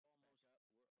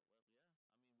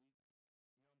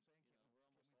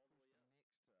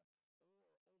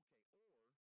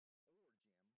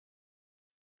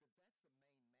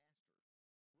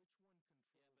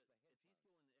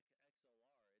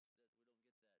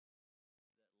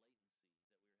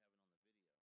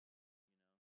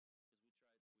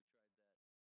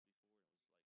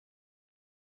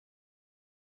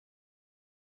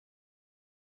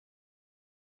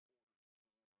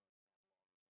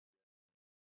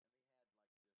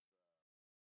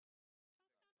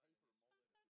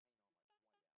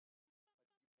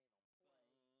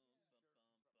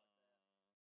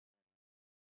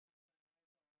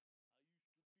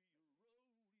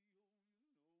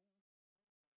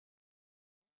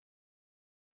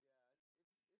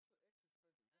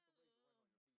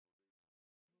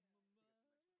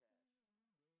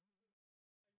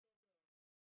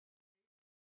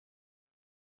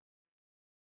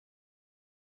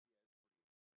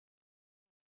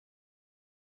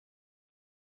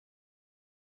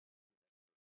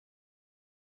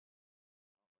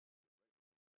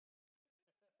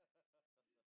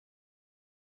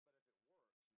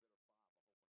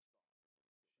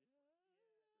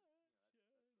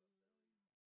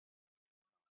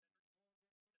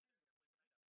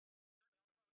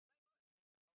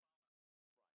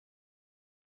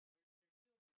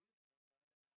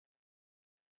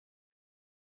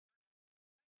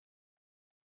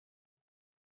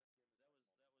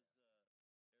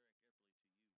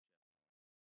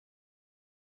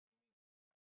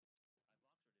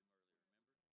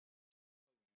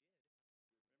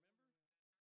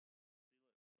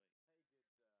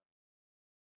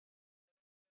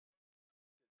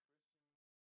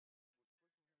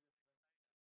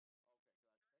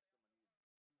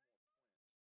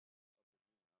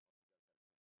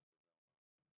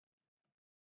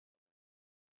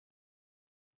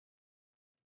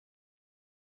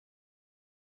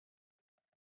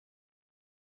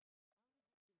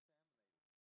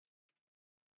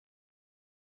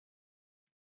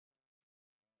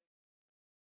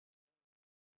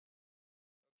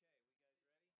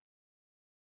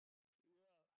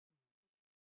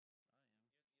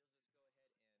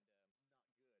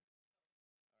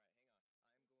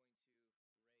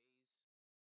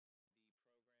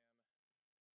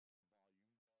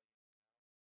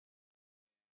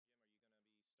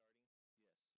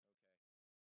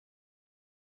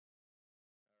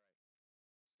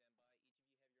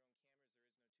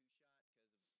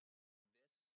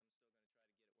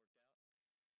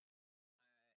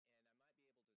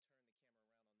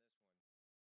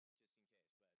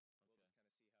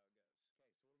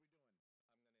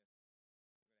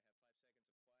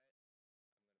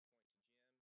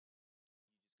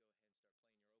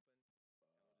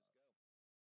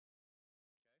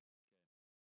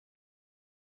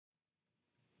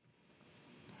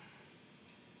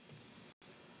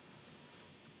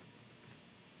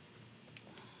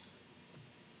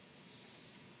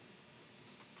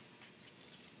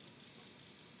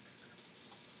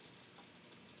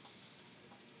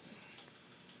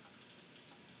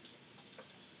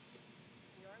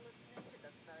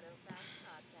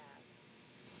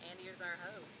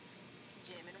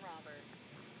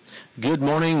Good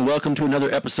morning. Welcome to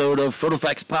another episode of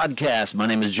Fotofacts podcast. My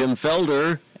name is Jim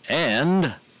Felder,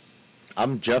 and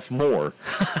I'm Jeff Moore.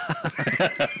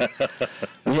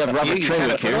 We have Robert You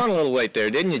kind of put here. on a little weight there,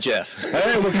 didn't you, Jeff?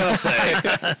 Hey, what can I say?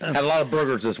 Had a lot of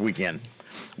burgers this weekend.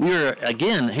 We are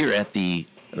again here at the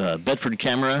Bedford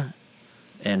Camera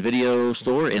and Video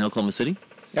Store in Oklahoma City,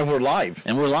 And we're live.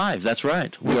 and we're live. That's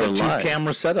right. We With are a live.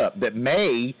 two-camera setup that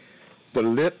the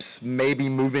lips may be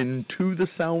moving to the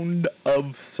sound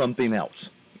of something else.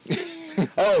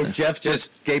 Oh, Jeff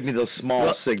just gave me the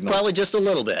small signal. Probably just a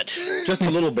little bit. Just a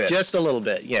little bit. Just a little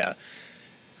bit, yeah.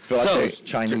 Feel like So, those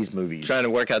Chinese movies. Trying to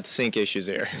work out the sync issues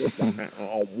there.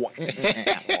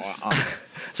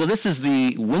 So this is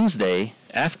the Wednesday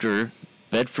after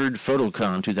Bedford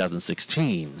PhotoCon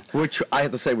 2016. Which I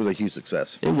have to say was a huge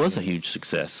success. It was a huge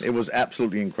success. It was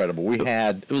absolutely incredible. We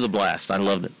had, It was a blast. I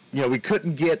loved it. we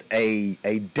couldn't get a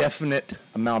definite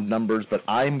amount of numbers, but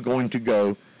I'm going to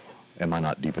go. Am I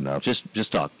not deep enough?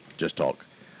 Just talk. Just talk.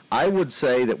 I would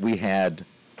say that we had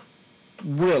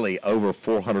really over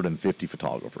 450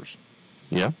 photographers,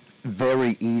 Yeah.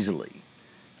 very easily,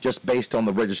 just based on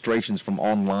the registrations from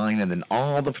online and then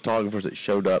all the photographers that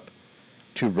showed up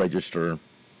to register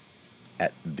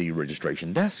at the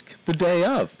registration desk the day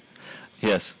of.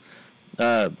 Yes.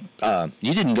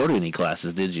 You didn't go to any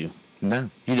classes, did you?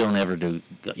 No. You don't ever do.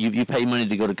 You pay money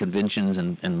to go to conventions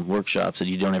and workshops, and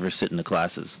you don't ever sit in the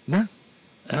classes. No.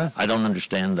 I don't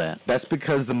understand that. That's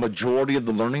because the majority of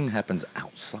the learning happens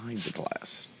outside the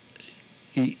class.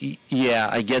 Yeah,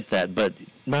 I get that, but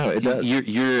No, it does.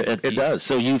 You're at, It does.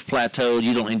 So you've plateaued.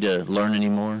 You don't need to learn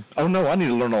anymore. Oh, no, I need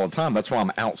to learn all the time. That's why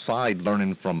I'm outside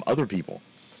learning from other people.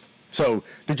 So,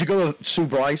 did you go to Sue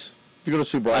Bryce? Did you go to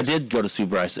Sue Bryce? I did go to Sue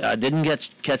Bryce. I didn't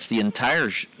catch the entire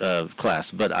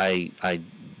class, but I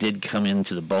did come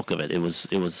into the bulk of it. It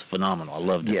was phenomenal. I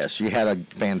loved it. Yes, you had a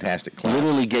fantastic class.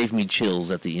 Literally gave me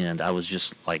chills at the end. I was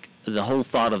just like, the whole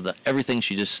thought of everything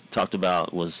she just talked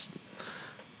about was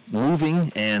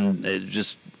moving, and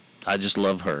I just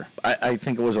love her. I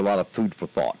think it was a lot of food for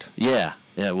thought. Yeah,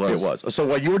 it was. It was. So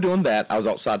while you were doing that, I was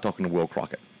outside talking to Will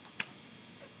Crockett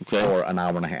Okay. for an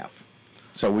hour and a half.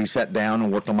 So we sat down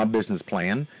and worked on my business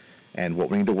plan and what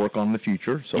we need to work on in the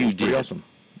future. So You it was pretty did? awesome.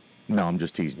 No, I'm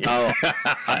just teasing you. Oh,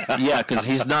 yeah, because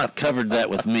he's not covered that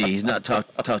with me. He's not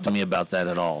talked to me about that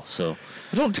at all. So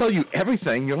I don't tell you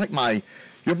everything. You're my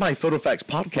Fotofacts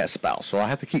podcast spouse, so I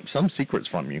have to keep some secrets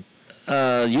from you.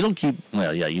 you don't keep.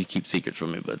 Well, yeah, you keep secrets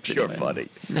from me, but You're anyway.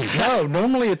 funny. No,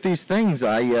 normally at these things,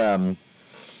 I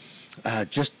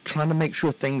just trying to make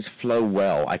sure things flow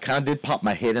well. I kind of did pop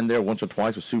my head in there once or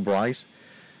twice with Sue Bryce,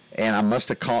 and I must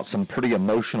have caught some pretty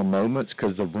emotional moments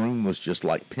because the room was just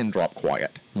like pin drop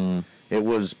quiet. It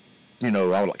was, I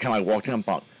kind of walked in and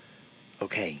thought,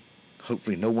 okay,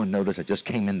 hopefully no one noticed I just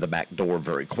came in the back door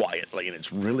very quietly, and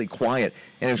it's really quiet,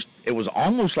 and it was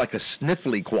almost like a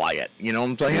sniffly quiet. You know what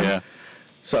I'm saying? Yeah.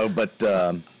 So, but.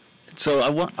 So I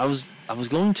was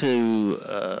going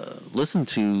to listen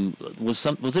to was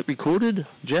it recorded,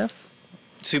 Jeff?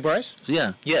 Sue Bryce?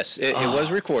 Yeah. Yes, it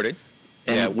was recorded.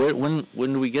 And Yeah.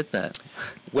 when do we get that?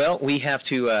 Well, we have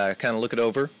to kind of look it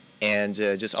over and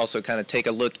just also kind of take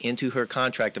a look into her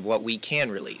contract of what we can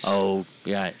release. Oh,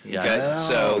 yeah. Okay.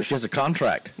 So- She has a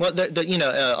contract. Well,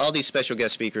 all these special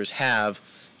guest speakers have,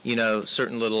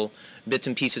 certain little bits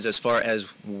and pieces as far as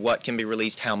what can be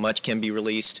released, how much can be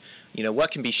released, what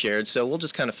can be shared. So we'll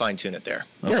just kind of fine tune it there.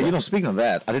 Yeah, speaking of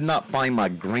that, I did not find my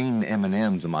green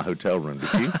M&Ms in my hotel room.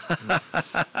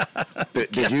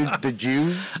 Did you? Did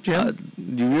you, Jim?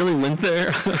 You really went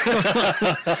there?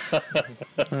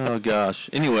 Oh gosh.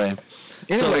 Anyway,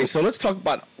 So let's talk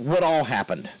about what all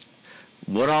happened.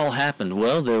 what all happened?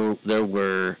 Well, there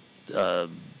were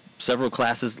several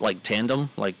classes, like tandem.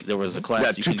 Like there was a class.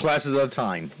 Yeah, you two could- classes at a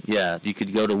time. Yeah, you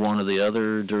could go to one or the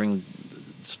other during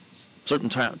certain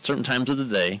times of the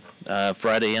day,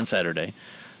 Friday and Saturday.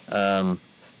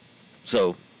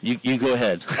 So you go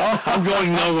ahead. Oh, I'm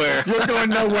going nowhere. You're going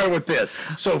nowhere with this.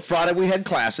 So Friday we had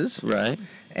classes. Right.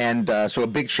 And so a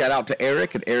big shout out to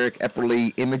Eric at Eric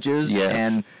Epperly Images. Yes.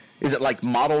 And is it like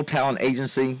Model Talent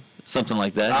Agency? Something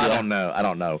like that. I yeah.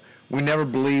 don't know. We never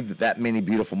believed that many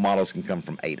beautiful models can come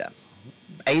from Ada,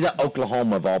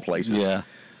 Oklahoma, of all places. Yeah.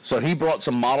 So he brought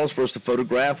some models for us to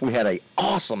photograph. We had an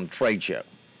awesome trade show.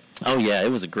 Oh yeah, it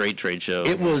was a great trade show.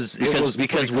 It was because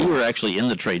pretty we cool. were actually in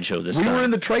the trade show this time. We were in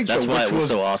the trade show. That's why which it was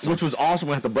so awesome. Which was awesome.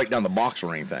 We didn't have to break down the box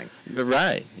or anything.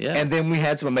 Right. Yeah. And then we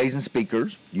had some amazing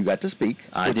speakers. You got to speak.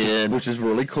 I did, which is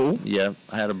really cool. Yeah,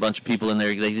 I had a bunch of people in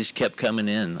there. They just kept coming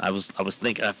in. I was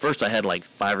thinking at first I had like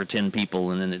 5 or 10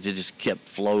 people, and then it just kept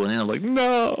flowing in. I'm like,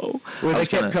 no. Well, they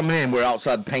kept coming in. We're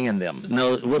outside paying them.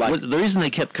 No, the reason they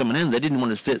kept coming in, they didn't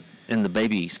want to sit in the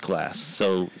babies class,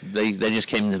 so they just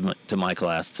came to my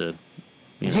class to.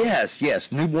 You know.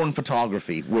 Yes, newborn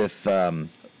photography with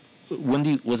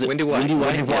Wendy White. Wendy White,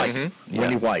 Mm-hmm.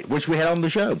 Wendy White, which we had on the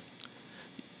show.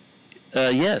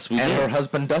 Yes, we did. And her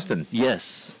husband Dustin.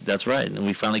 Yes, that's right, and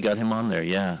we finally got him on there.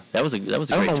 Yeah, that was a I don't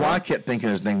great know why I time. kept thinking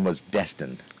his name was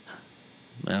Destin.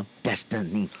 Yeah.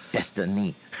 Destiny.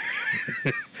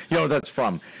 You know what that's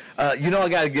from. I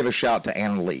got to give a shout to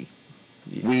Anna Lee.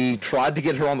 Yeah. We tried to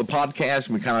get her on the podcast,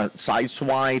 and we kind of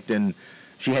sideswiped, and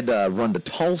she had to run to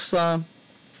Tulsa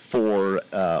for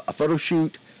a photo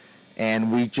shoot,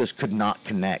 and we just could not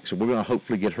connect. So we're going to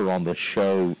hopefully get her on the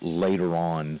show later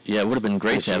on. Yeah, it would have been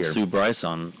great This to have year. Sue Bryce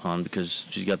on because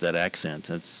she's got that accent.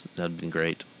 That'd been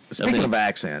great. Speaking of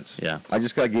accents, Yeah. I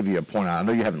just got to give you a point out. I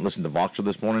know you haven't listened to Voxer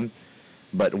this morning,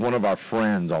 but one of our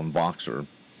friends on Voxer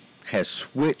has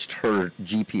switched her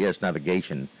GPS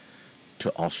navigation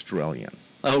to Australian.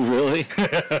 Oh, really?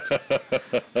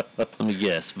 Let me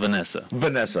guess. Vanessa.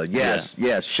 Vanessa, yes.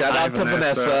 Shout Hi, out to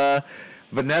Vanessa. Vanessa.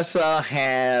 Vanessa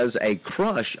has a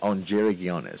crush on Jerry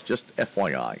Guiones, just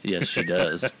FYI. Yes, she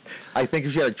does. I think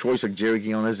if she had a choice of Jerry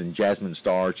Guiones and Jasmine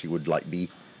Star, she would be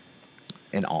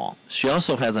in awe. She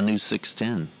also has a new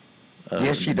 610.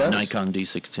 Yes, she does. Nikon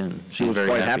D610. She was very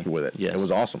quite happy with it. Yes. It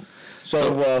was awesome.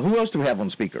 So who else do we have on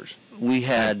speakers? We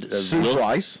had Sue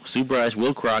Bryce. Sue Bryce,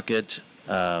 Will Crockett,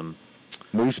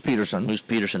 Moose Peterson, Moose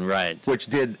Peterson, right. which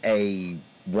did a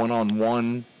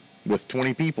one-on-one with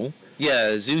 20 people.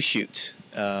 Yeah, zoo shoot.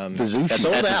 The zoo shoot.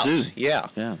 Sold At the out. zoo. Yeah.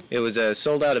 Yeah. It was a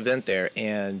sold out event there,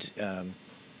 and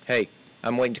hey,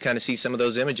 I'm waiting to kind of see some of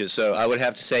those images. So I would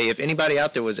have to say, if anybody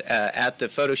out there was at the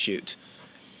photo shoot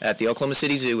at the Oklahoma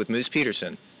City Zoo with Moose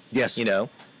Peterson, Yes.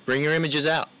 bring your images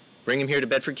out. Bring him here to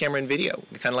Bedford Camera and Video.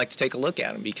 We kind of like to take a look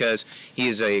at him because he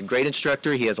is a great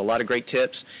instructor. He has a lot of great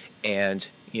tips, and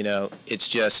it's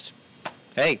just,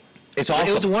 hey, It's It was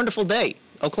a awesome. wonderful day.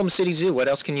 Oklahoma City Zoo. What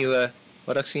else can you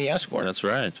ask for? That's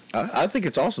right. I think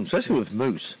it's awesome, especially with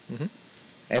Moose. Mm-hmm.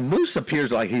 And Moose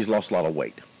appears like he's lost a lot of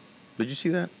weight. Did you see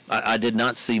that? I did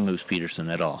not see Moose Peterson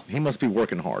at all. He must be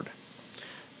working hard.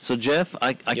 So, Jeff,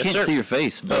 I Yes, can't sir. see your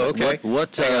face. But Oh, okay.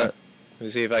 What? Hang on. Let me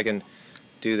see if I can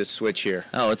do the switch here.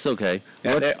 Oh, it's okay.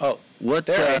 Yeah, there- What?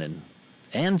 there. Canon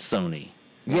and Sony.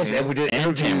 Yes, and we did And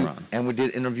interview. Tamron. And we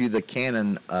did interview the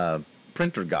Canon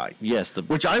printer guy, Yes, the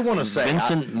which I want to say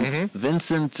Vincent.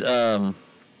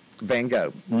 Van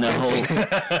Gogh. No.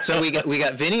 So we got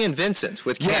Vinny and Vincent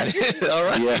with Canon. Yes. All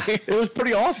right. Yeah. It was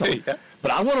pretty awesome. Yeah.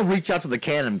 But I want to reach out to the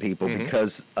Canon people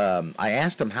because I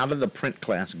asked them how did the print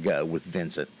class go with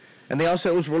Vincent, and they all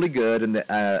said it was really good. And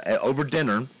over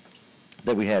dinner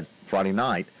that we had Friday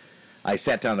night, I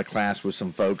sat down to class with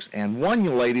some folks, and one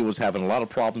young lady was having a lot of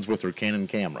problems with her Canon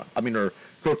camera. I mean, her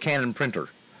Canon printer.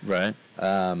 Right.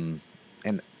 And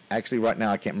actually, right now,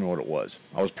 I can't remember what it was.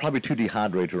 I was probably too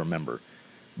dehydrated to remember.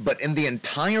 But in the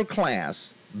entire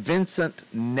class, Vincent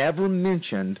never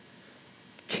mentioned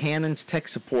Canon's tech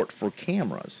support for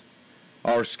cameras,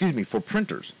 or excuse me, for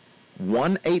printers.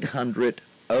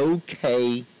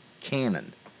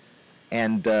 1-800-OK-Canon.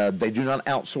 And they do not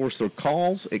outsource their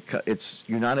calls. It's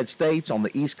United States on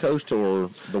the East Coast or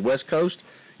the West Coast.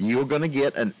 You're going to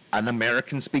get an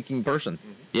American-speaking person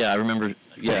Yeah, I remember. to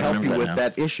Yeah, I help remember you with now.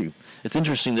 that issue. It's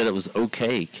interesting that it was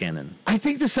OK Canon. I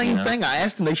think the same Yeah. thing. I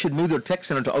asked them they should move their tech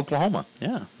center to Oklahoma.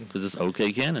 Yeah, because it's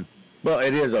OK Canon. Well,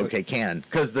 it is OK Canon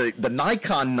because the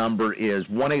Nikon number is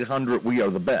 1-800 we are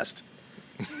the best.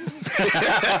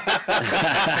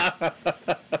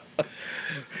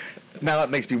 Now that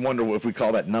makes me wonder if we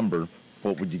call that number,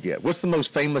 what would you get? What's the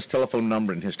most famous telephone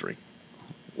number in history?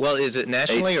 Well, is it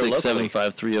nationally or locally?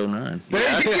 8675309.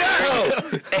 There you go.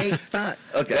 85.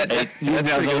 Okay. You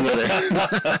That's pretty over good.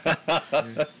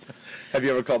 there. Have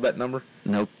you ever called that number?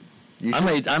 Nope. You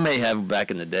I may have back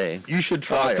in the day. You should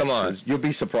try it. come on. 'Cause you'll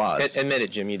be surprised. Admit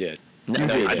it, Jim. You did. No,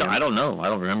 did, I don't know. I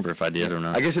don't remember if I did or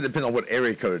not. I guess it depends on what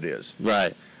area code it is.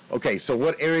 Right. Okay, so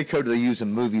what area code do they use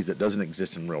in movies that doesn't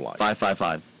exist in real life?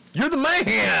 555. You're the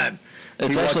man!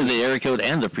 It's He actually watches- the area code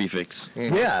and the prefix.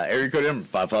 Yeah, area code M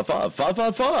 555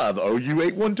 555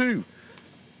 OU812.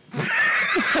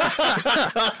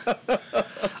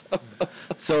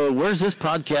 So where's this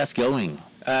podcast going?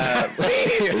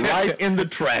 Right in the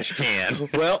trash can.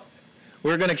 Well,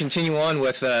 we're going to continue on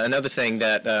with another thing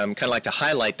that kind of like to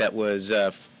highlight that was,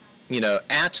 at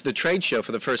the trade show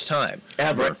for the first time.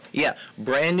 Ever. Yeah,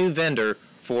 brand new vendor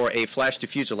for a flash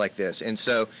diffuser like this. And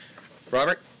so,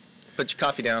 Robert, put your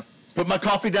coffee down. Put my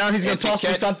coffee down. He's going to toss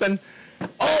me something.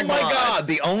 Oh my God!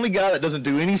 The only guy that doesn't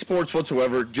do any sports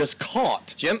whatsoever just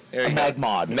caught Jim, there you go.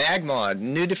 MAGMO. MAGMO,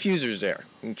 new diffusers there.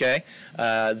 Okay,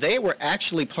 they were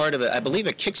actually part of I believe,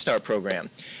 a Kickstart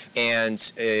program,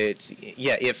 and it's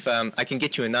If I can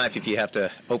get you a knife if you have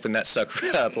to open that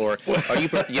sucker up, or are you?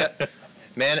 Yeah,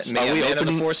 man of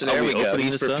the force. There we go.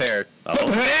 He's prepared.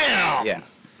 Oh, bam! Yeah.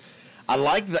 I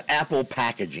like the Apple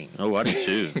packaging. Oh, I do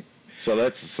too. So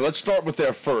let's start with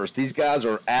there first. These guys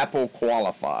are Apple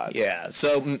qualified. Yeah.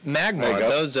 So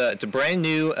MAGMO, it's a brand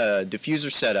new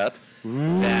diffuser setup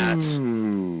that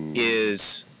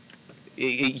is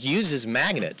it uses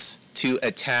magnets to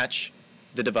attach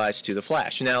the device to the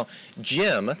flash. Now,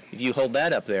 Jim, if you hold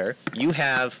that up there, you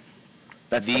have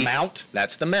the mount.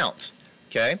 That's the mount.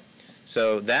 Okay.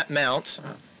 So that mount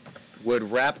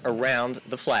would wrap around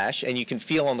the flash, and you can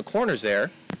feel on the corners there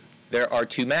are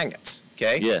two magnets.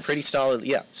 Okay? Yes. Pretty solid,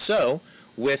 yeah. So,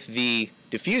 with the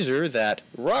diffuser that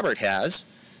Robert has,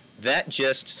 that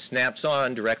just snaps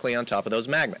on directly on top of those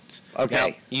magnets. Okay.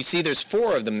 Now, you see there's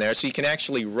 4 of them there, so you can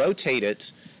actually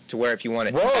rotate to where if you want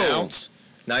it to bounce.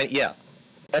 Yeah.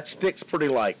 That sticks pretty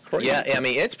like crazy. Yeah, I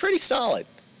mean, it's pretty solid.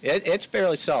 It's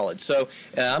fairly solid. So,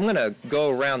 I'm going to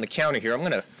go around the counter here. I'm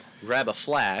going to grab a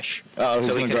flash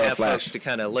so we can have folks to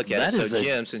kind of look at it. So,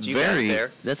 Jim, since you got it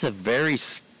there. That's a very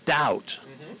stout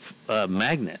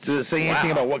magnet. Does it say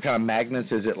anything about what kind of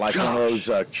magnets? Is it like one of those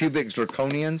cubic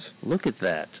zirconians? Look at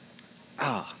that.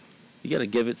 You got to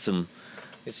give it some.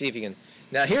 Let's see if you can.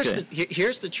 Now here's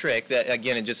the trick that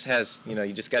again it just has you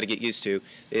just got to get used to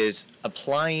is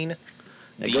applying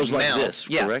It goes like this,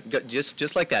 correct?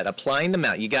 Just like that. Applying the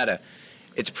mount. You gotta.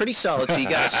 It's pretty solid, so you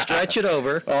gotta stretch it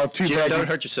over. Oh, too Jim, bad. don't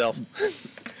hurt yourself.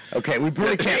 Okay, we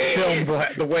really can't film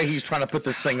the way he's trying to put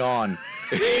this thing on.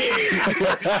 Here,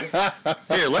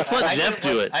 let's let Jeff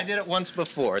do it. I did it once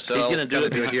before, so he's gonna do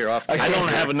it here off. I don't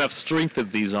have enough strength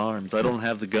of these arms. I don't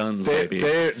have the guns.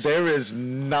 There is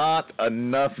not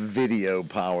enough video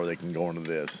power that can go into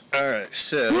this. All right,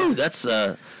 so that's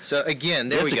so again,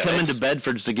 there we go. You have to come into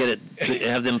Bedford's to get it, to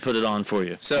have them put it on for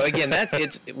you. So again,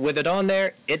 it's with it on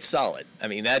there, it's solid. I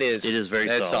mean, it is very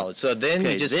solid. So then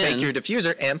you just take your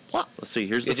diffuser and plop. Let's see.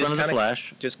 Here's the front of the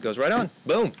flash. Just goes right on.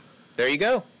 Boom. There you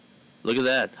go. Look at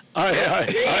that.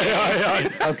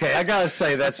 Okay, I gotta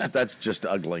say that's just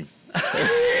ugly.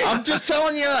 I'm just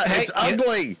telling you, it's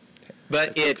ugly.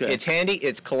 But it's handy.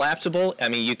 It's collapsible. I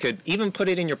mean, you could even put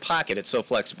it in your pocket. It's so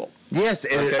flexible. Yes,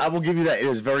 it is, I will give you that. It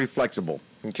is very flexible.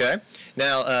 Okay.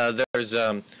 Now there's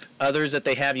others that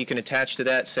they have. You can attach to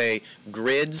that. Say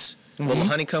grids. Little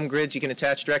honeycomb grids you can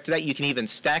attach direct to that. You can even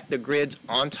stack the grids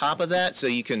on top of that, so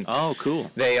you can. Oh, cool.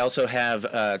 They also have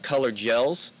colored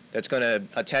gels that's going to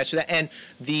attach to that, and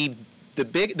the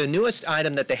newest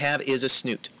item that they have is a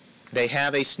snoot. They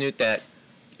have a snoot that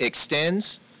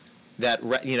extends, that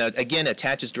again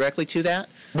attaches directly to that.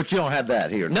 But you don't have that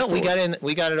here. No, we got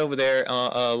it over there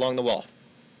along the wall.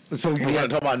 So you're going to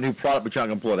talk about a new product, but you're not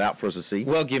going to pull it out for us to see.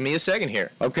 Well, give me a second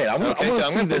here. Okay, I'm going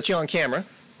to put you on camera.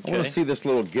 I want to see this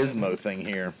little gizmo thing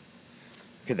here.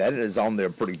 Okay, that is on there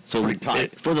pretty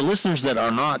tight. For the listeners that are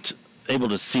not able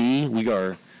to see, we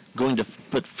are going to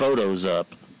put photos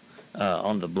up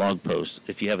on the blog post.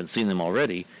 If you haven't seen them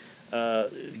already, go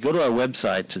to our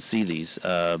website to see these,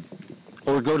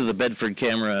 or go to the Bedford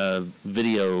Camera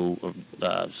video,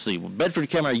 Bedford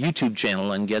Camera YouTube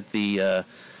channel and get the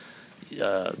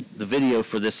video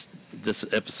for this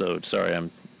episode. Sorry,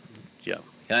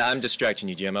 I'm distracting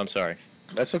you, Jim. I'm sorry.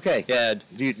 That's okay. Yeah.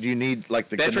 Do you need like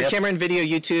the Bedford Camera and Video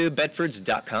YouTube,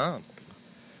 bedfords.com.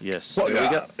 Yes. Well, there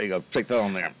you go. There you go. Take that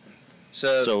on there.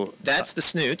 So that's the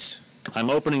snoots. I'm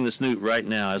opening the snoot right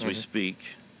now as we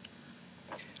speak.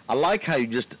 I like how you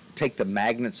just take the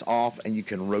magnets off and you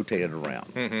can rotate it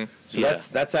around. So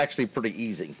that's actually pretty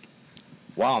easy.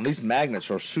 Wow, and these magnets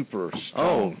are super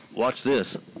strong. Oh, watch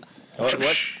this. What?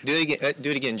 Do it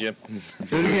again, Jim.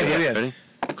 Do it again. Ready?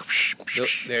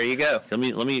 There you go. Let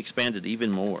me expand it even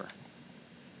more.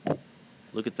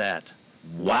 Look at that.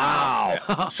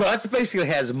 Wow. So that's basically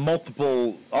has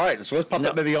multiple. All right, so let's pop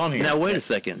that baby on here. Now wait a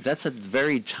second. That's a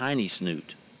very tiny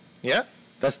snoot. Yeah.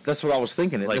 That's what I was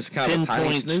thinking. It's kind of a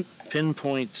tiny snoot.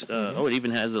 Pinpoint. Oh, it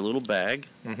even has a little bag.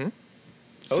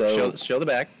 Oh, show the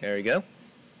back. There you go.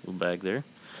 Little bag there.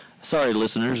 Sorry,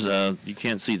 listeners, you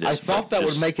can't see this. I thought that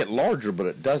would make it larger, but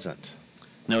it doesn't.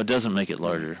 No, it doesn't make it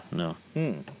larger. No.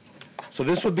 So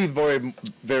this would be very,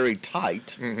 very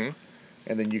tight.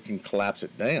 and then you can collapse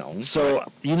it down. So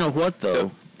you know what though?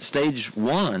 So- Stage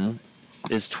 1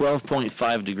 is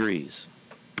 12.5 degrees.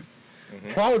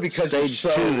 Probably because Stage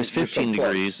you're 2 so, is you're so 15 close.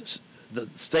 degrees. The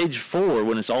stage 4,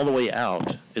 when it's all the way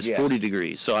out, is Yes. 40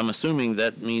 degrees. So I'm assuming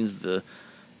that means the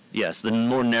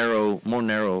more narrow.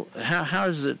 How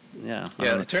is it? Yeah. I Yeah,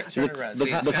 don't know. turn it around. The,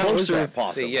 See, the How is closer, that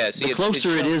possible? See, yeah, see, the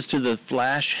closer it from- is to the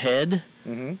flash head,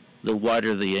 the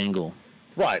wider the angle.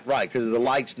 Right, because the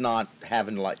light's not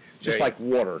having light. Just There like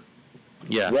water.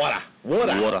 Yeah.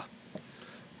 Water.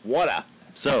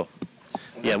 So,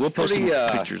 yeah, we'll post some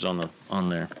pretty, pictures on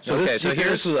there. So Okay, this, so you think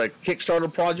here's- this is a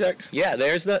Kickstarter project? Yeah,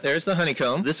 there's the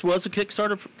honeycomb. This was a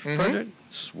Kickstarter project.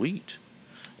 Sweet.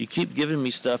 You keep giving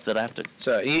me stuff that I have to.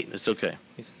 So It's okay.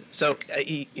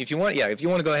 if you want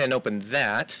to go ahead and open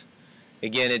that,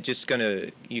 again,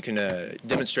 you can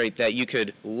demonstrate that you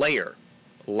could layer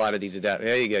a lot of these adapters.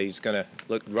 There you go. He's gonna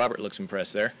look. Robert looks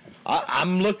impressed there.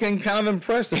 I'm looking kind of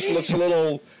impressed. This looks a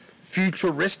little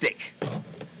futuristic.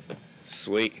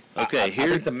 Sweet. Okay, I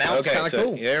think the mount's kind of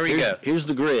cool. There we go. Here's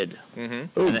the grid. Ooh,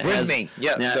 And it grid has- me.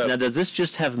 Yeah. Now, now, does this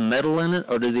just have metal in it,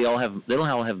 or do they all have? They don't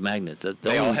all have magnets.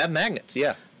 They all have magnets.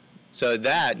 Yeah. So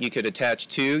that you could attach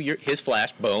to his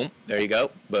flash. Boom. There you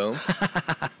go. Boom.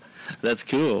 That's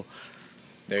cool.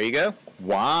 There you go.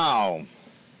 Wow.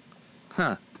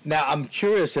 Huh? Now, I'm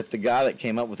curious if the guy that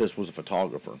came up with this was a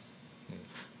photographer.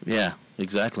 Yeah.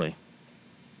 Exactly.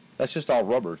 That's just all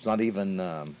rubber. It's not even.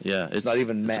 Yeah. It's not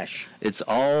even mesh. It's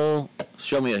all.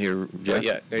 Show me out here, Jeff.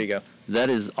 Yeah. There you go. That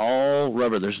is all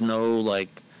rubber. There's no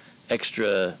like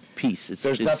extra piece.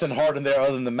 There's nothing hard in there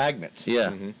other than the magnets.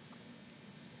 Yeah.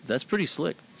 That's pretty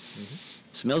slick.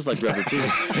 Smells like rubber too.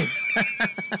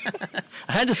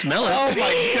 I had to smell it. Oh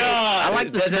my God! I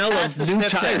like the Does it smell pass of the new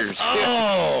sniff tires. test?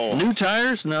 Oh. New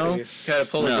tires? No. Kind of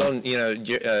pull his No. own,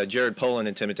 Jared Polin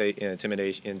intimidation.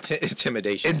 Intimidation.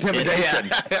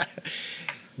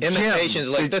 Imitations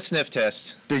like did- the sniff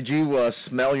test. Did you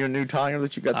smell your new tire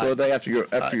that you got the other day after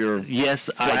your? Yes,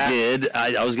 I Flat? did.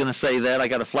 I was going to say that. I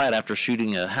got a flat after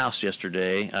shooting a house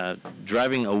yesterday.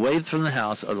 Driving away from the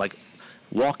house, like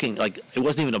walking, like it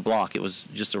wasn't even a block. It was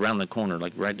just around the corner,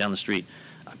 like right down the street.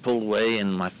 I pulled away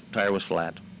and my tire was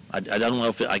flat. I don't know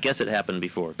if I guess it happened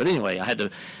before. But anyway, I had to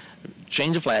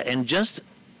change the flat. And just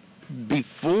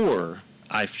before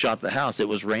I shot the house, it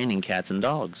was raining cats and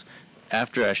dogs.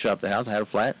 After I shot the house, I had a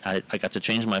flat. I got to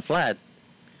change my flat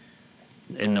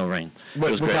in no rain. It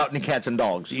was Without great. any cats and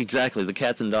dogs. Exactly. The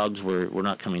cats and dogs were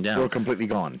not coming down. We're completely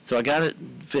gone. So I got it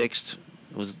fixed.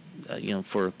 It was, in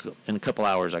a couple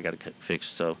hours I got it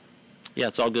fixed. So, yeah,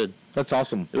 it's all good. That's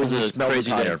awesome. It was You a smell the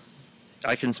crazy tire. day.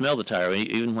 I can smell the tire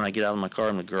even when I get out of my car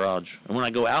in the garage. And when I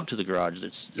go out to the garage,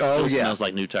 it still smells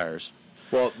like new tires.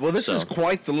 Well, this is So-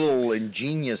 quite the little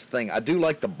ingenious thing. I do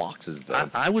like the boxes though.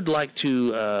 I would like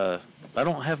to. I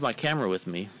don't have my camera with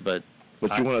me, but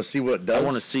But you want to see what it does? I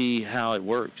want to see how it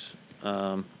works,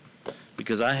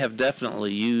 because I have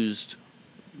definitely used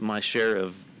my share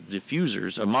of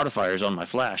diffusers or modifiers on my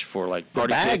flash for like The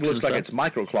party bag picks looks and like it's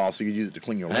stuff. microcloth, so you can use it to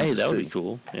clean your lenses. Hey, that would too. be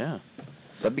cool. Yeah,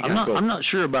 So that'd be I'm kind of not. cool. I'm not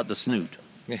sure about the snoot.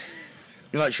 You're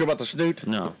not sure about the snoot?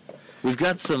 No, we've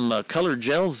got some colored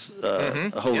gels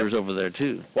holders over there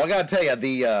too. Well, I got to tell you,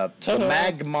 the Ta-da.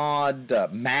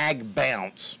 MagMod Mag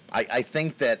Bounce, I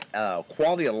think that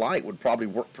quality of light would probably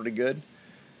work pretty good.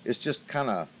 It's just kind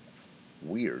of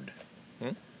weird.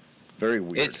 Very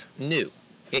weird. It's new.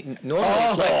 Normally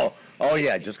it's like oh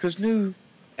yeah, just because new.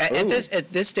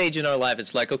 at this stage in our life,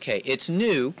 it's like, okay, it's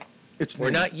new. We're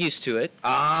new. not used to it,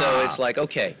 so it's like,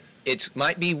 okay, it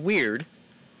might be weird,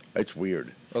 It's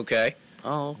weird. okay,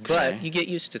 Oh, okay. but you get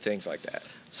used to things like that.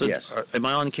 So, Yes. am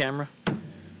I on camera?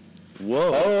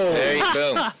 Whoa. There you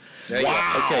boom. There you go.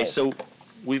 Wow. Okay, so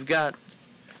we've got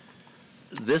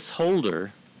this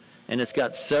holder, and it's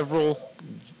got several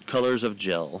colors of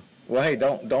gel. Well, hey,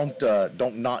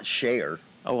 don't not share.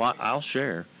 Oh, I'll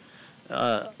share.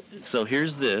 So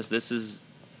here's this. This is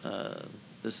a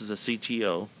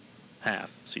CTO,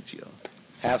 half CTO.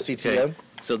 Half CTO.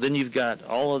 So then you've got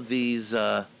all of these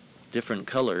different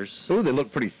colors. Ooh, they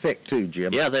look pretty thick too,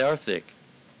 Jim. Yeah, they are thick.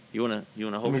 You wanna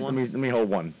hold one? Let me hold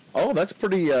one. Oh, that's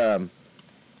pretty. Yeah,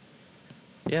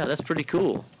 that's pretty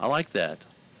cool. I like that.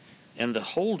 And the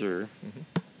holder.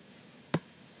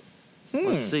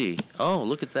 Let's see. Oh,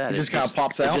 look at that. It just kinda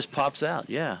pops out? It just pops out.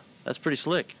 Yeah, that's pretty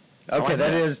slick. I Okay, like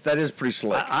that is pretty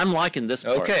slick. I'm liking this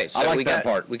part. Okay, so I like we that got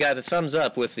part. we got a thumbs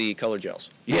up with the color gels.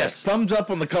 yes. Thumbs up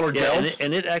on the color Yeah, gels.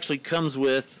 and it actually comes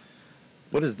with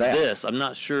What is that? this. I'm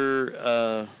not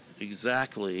sure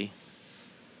exactly.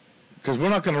 Because we're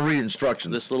not going to read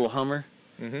instructions. This little Hummer.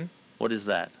 Mm-hmm. What is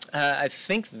that? I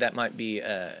think that might be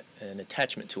an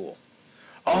attachment tool.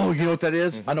 Oh, you know what that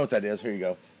is? I know what that is. Here you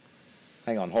go.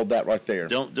 Hang on, hold that right there.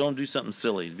 Don't do something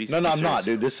silly. No, I'm not,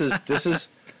 dude. This is.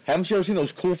 Haven't you ever seen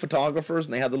those cool photographers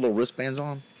and they have the little wristbands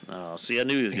on? Oh, see, I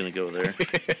knew he was going to go there.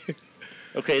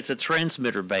 Okay, it's a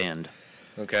transmitter band.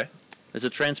 Okay. It's a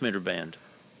transmitter band.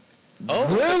 Oh,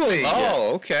 really?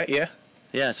 Oh, okay. Yeah.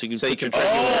 Yeah, so you can So put you can your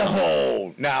track tracking.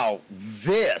 Oh, now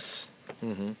this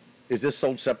is this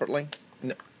sold separately?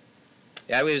 No.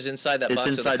 Yeah, it was inside that It's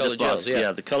box inside of the this colored box. gels.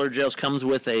 Yeah, the color gels comes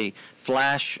with a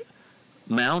flash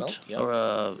mount,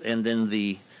 Oh, yeah. and then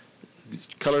the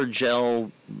color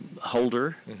gel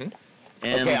holder. And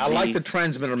Okay, I like the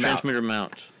transmitter mount. transmitter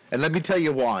mount. And let me tell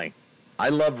you why. I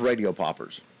love radio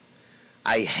poppers.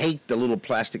 I hate the little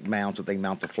plastic mounts that they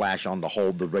mount the flash on to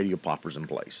hold the radio poppers in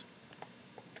place.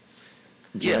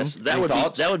 Yes, Jim, that any would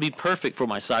thoughts? be perfect for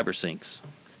my cyber syncs.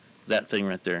 That thing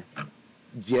right there.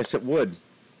 Yes, it would.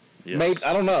 Yes. Maybe,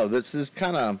 I don't know. This is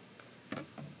kind of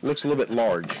looks a little bit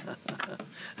large.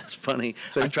 It's funny.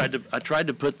 So- I tried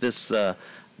to put this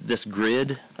this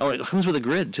grid. Oh, it comes with a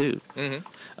grid too.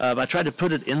 But I tried to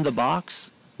put it in the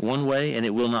box one way, and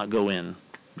it will not go in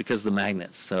because of the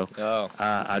magnets. So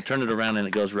I turn it around, and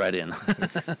it goes right in.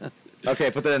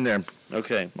 Okay, put that in there.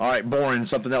 Okay. All right, boring.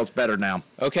 Something else better now.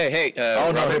 Okay, hey.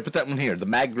 Oh no, Robert, here, put that one here. The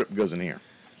mag grip goes in here.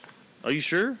 Are you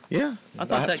sure? Yeah, I thought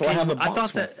that that's why I came. have the I box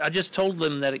thought one. that I just told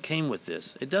them that it came with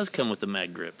this. It does come with the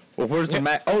mag grip. Well, where's the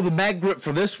mag? Oh, the mag grip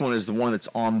for this one is the one that's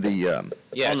on the yeah, on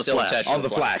it's the still flash. attached to on the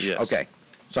flash. Yes. Okay,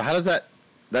 so how does that?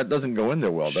 That doesn't go in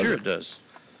there well, does Sure, it? it does.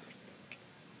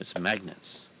 It's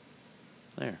magnets.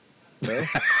 There.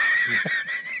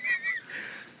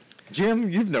 Jim,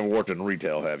 you've never worked in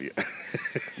retail, have you?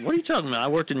 What are you talking about? I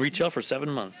worked in retail for 7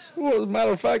 months. Well, as a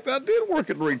matter of fact, I did work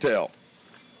in retail.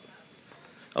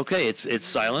 Okay, it's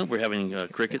silent. We're having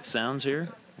cricket sounds here.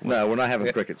 No, we're not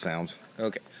having cricket sounds.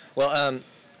 Okay. Well,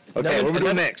 Okay, what are we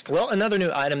doing next? Well, another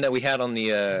new item that we had on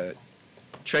the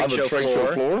trade, On the show, trade floor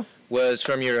show floor? was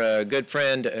from your good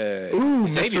friend Ooh,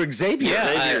 Mr. Xavier. Yeah,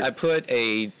 Xavier. I put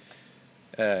a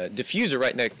diffuser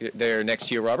right there next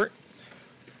to you, Robert.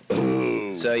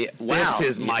 Ooh. So yeah, Wow. This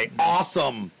is my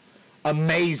awesome,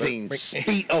 amazing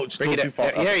speed. Oh, it's bring still it too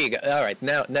up. far. There you go. All right,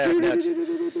 now it's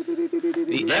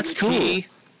the That's XP cool.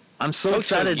 I'm so Photo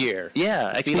excited. gear.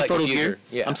 Yeah, Speed XP light Photo diffuser. Gear.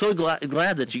 Yeah. I'm so glad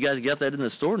that you guys got that in the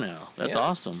store now. That's Yeah.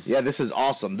 awesome. Yeah, this is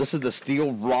awesome. This is the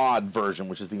steel rod version,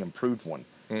 which is the improved one.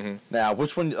 Now,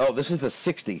 which one? Oh, this is the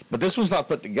 60. But this one's not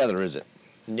put together, is it?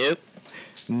 Nope.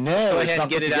 No, Go it's ahead not and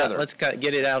get put it together. out. Let's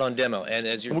get it out on demo. And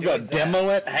as you're We're doing going to demo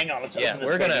it? Hang on. Let's Yeah, open this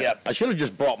we're gonna- baby up. I should have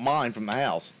just brought mine from the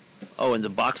house Oh, and the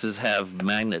boxes have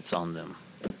magnets on them.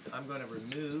 I'm going to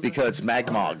remove because it's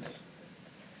MAGMO.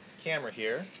 camera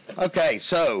here. Okay,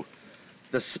 so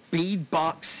the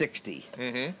Speedbox 60.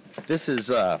 This is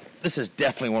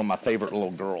definitely one of my favorite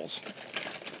little girls.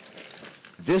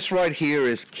 This right here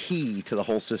is key to the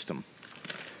whole system.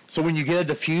 So when you get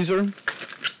a diffuser,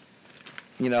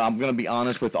 you know, I'm going to be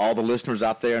honest with all the listeners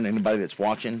out there and anybody that's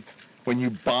watching. When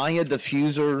you buy a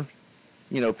diffuser,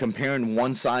 you know, comparing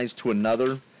one size to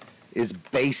another is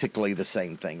basically the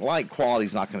same thing. Light quality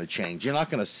is not going to change. You're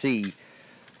not going to see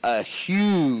a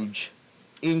huge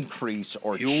increase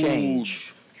or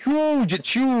change. Huge,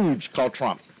 it's huge. Call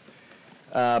Trump.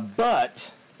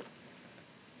 But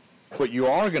what you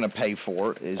are going to pay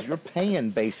for is you're paying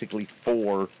basically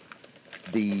for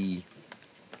the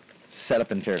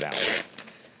setup and teardown.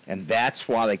 And that's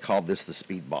why they called this the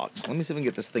Speedbox. Let me see if we can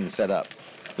get this thing set up.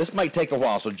 This might take a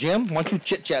while. So, Jim, why don't you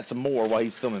chit-chat some more while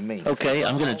he's filming me? Okay,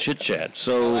 I'm going to chit-chat.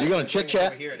 So, You're going to chit-chat?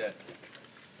 Over here to-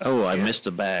 oh, I missed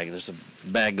a bag. There's a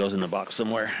bag goes in the box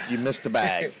somewhere. You missed the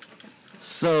bag.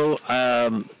 So,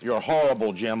 You're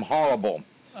horrible, Jim. Horrible.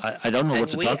 I don't know what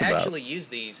And to we talk about. actually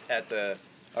used these at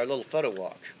our little photo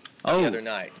walk Oh, the other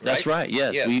night. That's right.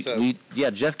 Yes, Yeah,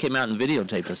 Jeff came out and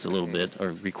videotaped us a little bit,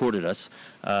 or recorded us.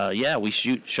 Yeah, we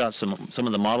shot some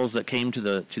of the models that came to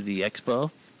the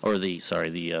expo, or the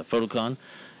PhotoCon,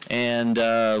 and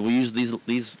we used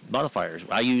these modifiers.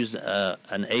 I used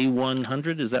an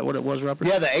A100. Is that what it was, Robert?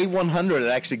 Yeah, the A100, it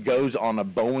actually goes on a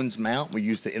Bowens mount. We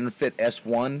use the Interfit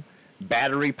S1,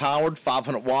 battery powered,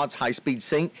 500 watts, high speed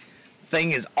sync.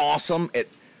 Thing is awesome. It,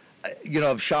 you know,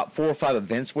 I've shot 4 or 5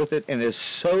 events with it, and it's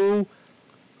so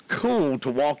cool to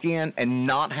walk in and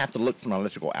not have to look for an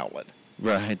electrical outlet.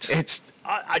 Right. It's,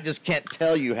 I just can't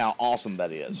tell you how awesome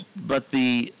that is. But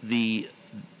the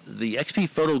XP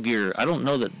Photo Gear, I don't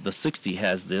know that the 60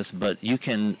 has this, but you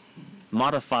can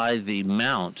modify the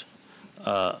mount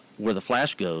where the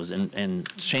flash goes and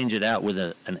change it out with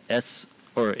an S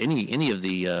or any of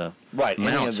the Right, any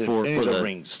of mounts the- for any of the the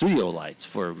rings. studio lights,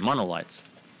 for mono lights.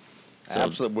 So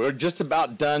absolutely. We're just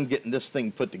about done getting this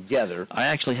thing put together. I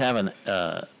actually have a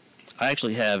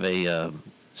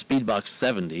Speedbox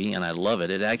 70, and I love it.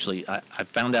 It actually, I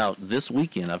found out this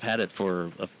weekend. I've had it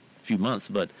for a few months,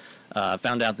 but I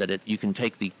found out that you can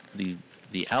take the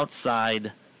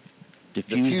outside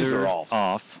diffuser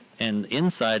off, and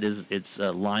inside it's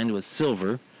lined with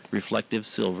silver, reflective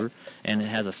silver, and it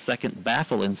has a second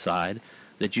baffle inside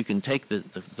that you can take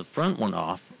the front one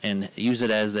off and use it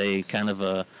as a kind of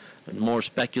a more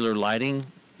specular lighting,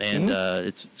 and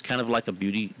it's kind of like a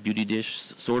beauty dish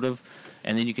sort of.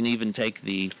 And then you can even take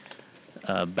the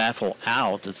baffle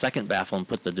out, the second baffle, and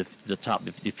put the top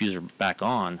diffuser back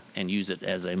on, and use it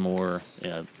as a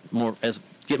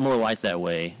get more light that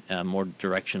way, more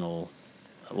directional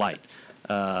light.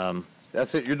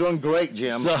 That's it. You're doing great,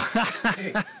 Jim. So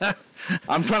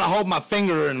I'm trying to hold my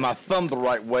finger and my thumb the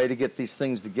right way to get these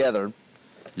things together.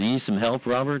 do you need some help,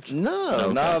 Robert? No,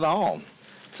 Okay. not at all.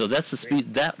 So that's the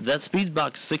speed. That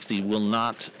Speedbox 60 will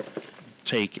not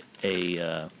take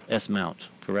a S mount,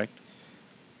 correct?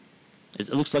 It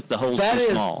looks like the hole's too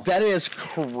small. That is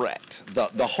correct.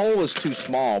 The hole is too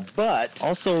small, but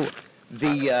Also,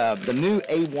 the new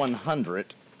A100,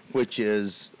 which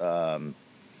is I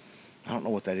don't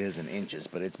know what that is in inches,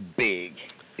 but it's big.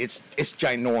 It's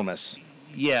ginormous.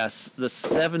 yes, it's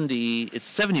 70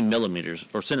 millimeters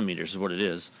or centimeters is what it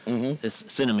is. Mm-hmm. It's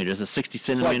centimeters. It's 60 It's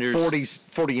centimeters. like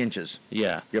 40 inches,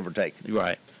 Yeah. give or take.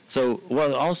 Right. So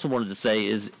what I also wanted to say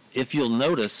is, if you'll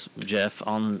notice, Jeff,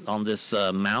 on this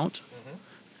mount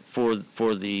for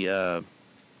the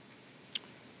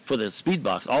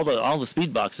Speedbox, all the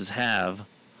Speedboxes have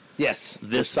Yes,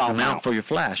 this style mount for your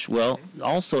flash. Well,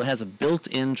 also it has a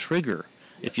built-in trigger.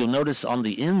 If you'll notice on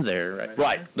the end there,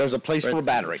 Right, there's a place for a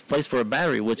battery. place for a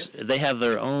battery, which they have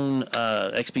their own.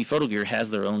 XP Photo Gear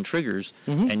has their own triggers,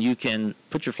 and you can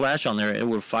put your flash on there, and it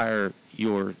will fire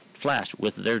your flash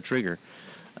with their trigger.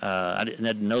 I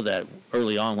didn't know that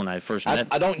early on when I first met.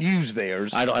 I don't use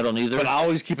theirs, I don't either. but I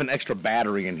always keep an extra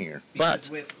battery in here. Because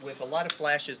But with a lot of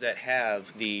flashes that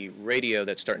have the radio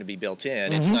that's starting to be built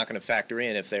in, it's not going to factor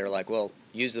in if they're like, well,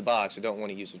 use the box. I don't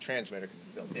want to use the transmitter because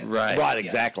it's built in. Right. Right, Yeah.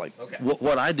 exactly. Okay.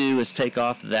 what I do is take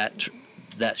off that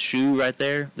shoe right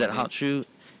there, that hot shoe,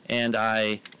 and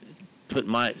I put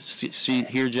my see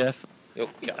here, Jeff. Oh,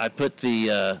 yeah. I put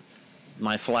the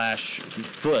my flash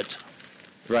foot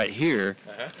right here,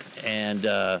 and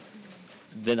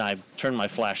then I turn my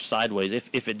flash sideways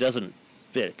if it doesn't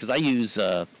fit, because I use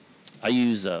some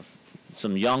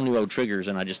Yongnuo triggers,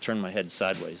 and I just turn my head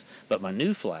sideways. But my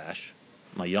new flash,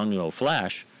 my Yongnuo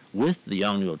flash with the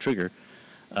Yongnuo trigger,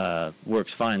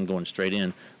 works fine going straight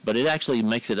in, but it actually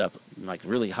makes it up like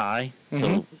really high.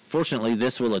 So fortunately,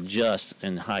 this will adjust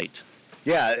in height.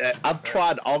 Yeah, I've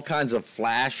tried all kinds of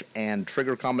flash and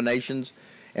trigger combinations,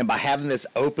 and by having this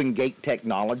open gate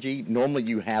technology, normally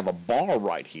you have a bar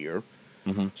right here,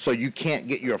 so you can't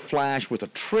get your flash with a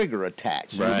trigger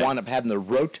attached. So Right. you wind up having to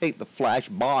rotate the flash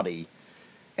body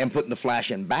and putting the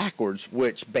flash in backwards,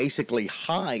 which basically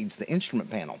hides the instrument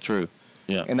panel. True.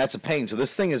 Yeah. And that's a pain. So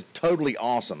this thing is totally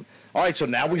awesome. All right, so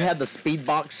now we have the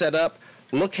Speedbox set up.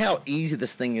 Look how easy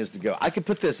this thing is to go. I could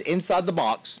put this inside the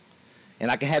box,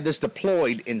 and I can have this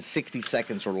deployed in 60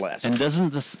 seconds or less. And does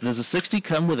the 60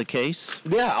 come with a case?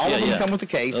 Yeah, all of them come with a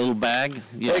case. A little bag.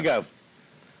 Yeah. There you go.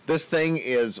 This thing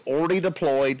is already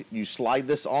deployed. You slide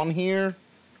this on here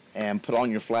and put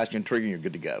on your flash and trigger, and you're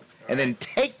good to go. And then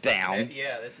takedown.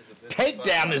 Yeah, this is the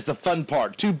Takedown is the fun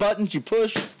part. 2 buttons, you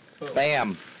push,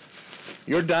 bam.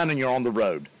 You're done and you're on the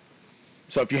road.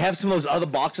 So if you have some of those other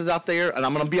boxes out there, and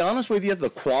I'm going to be honest with you, the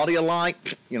quality of light,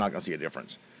 you're not going to see a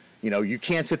difference. You know, you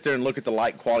can't sit there and look at the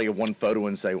light quality of one photo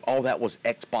and say, oh, that was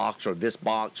X box or this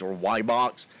box or Y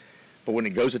box. But when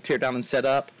it goes to tear down and set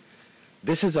up,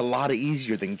 this is a lot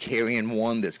easier than carrying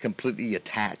one that's completely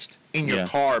attached in your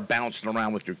car, bouncing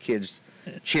around with your kids'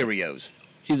 Cheerios.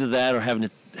 Either that or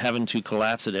having to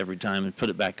collapse it every time and put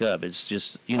it back up. It's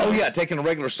just, you know. Oh yeah, taking a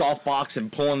regular soft box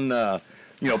and pulling the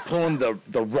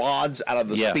rods out of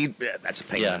the speed. That's a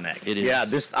pain in the neck. It is. Yeah,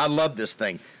 I love this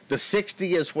thing. The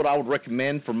 60 is what I would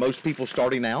recommend for most people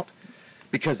starting out,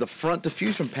 because the front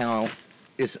diffusion panel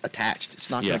is attached. It's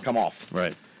not going to come off.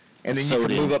 Right. And then you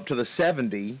can move up to the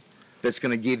 70. That's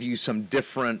going to give you some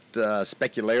different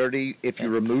specularity if you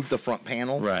remove the front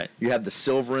panel. Right. You have the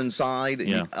silver inside.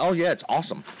 Yeah. It's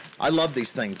awesome. I love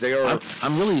these things. They are.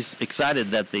 I'm really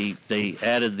excited that they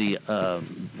added the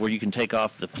where you can take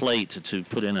off the plate to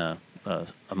put in a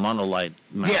monolight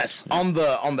mount. Yes, on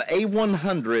the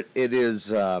A100 it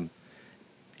is, and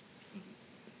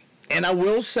I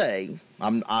will say,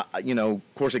 of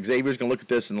course Xavier's going to look at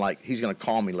this and he's going to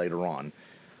call me later on.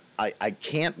 I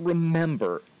can't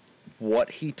remember what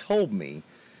he told me,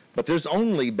 but there's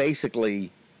only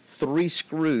basically 3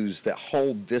 screws that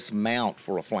hold this mount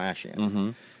for a flash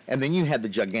in. And then you had the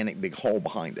gigantic big hole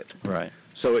behind it. Right.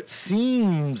 So it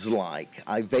seems like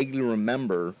I vaguely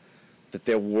remember that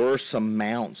there were some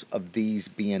mounts of these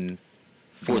being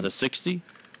For the 60?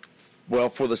 well,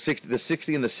 for the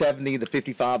 60 and the 70, the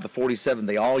 55, the 47,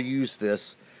 they all use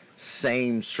this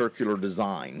same circular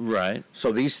design. Right.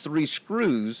 So these 3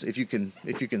 screws, if you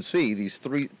can see, these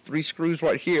three screws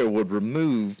right here would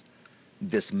remove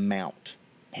this mount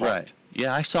part. Right.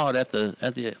 Yeah, I saw it at the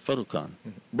PhotoCon.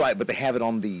 Right, but they have it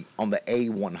on the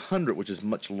A100, which is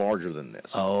much larger than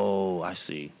this. Oh, I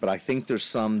see. But I think there's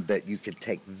some that you could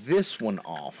take this one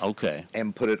off. Okay.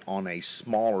 And put it on a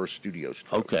smaller studio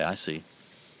stroke. Okay, I see.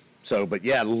 So, but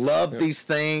yeah, love these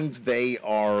things. They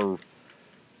are,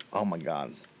 oh my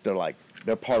God,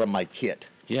 they're part of my kit.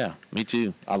 Yeah, me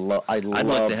too. I love. I'd like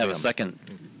to have them. a second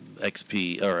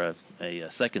XP or a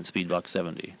second Speedbox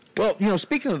 70. Well, you know,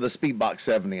 speaking of the Speedbox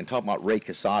 70 and talking about Ray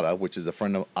Casada, which is a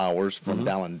friend of ours from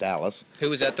down in Dallas. Who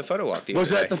was at the photo walk the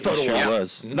Was other at the day? photo Sure walk.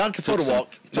 was. Not at the photo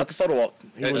walk. Not the photo walk.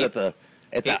 He was at our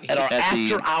At the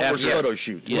after hours after- photo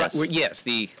shoot. Yes. Yes,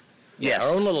 Yes.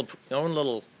 our own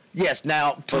little. Yes.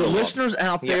 Now, to Photo the walk. listeners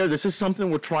out there, this is something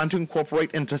we're trying to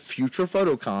incorporate into future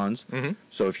PhotoCons.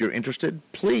 So if you're interested,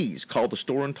 please call the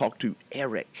store and talk to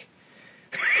Eric.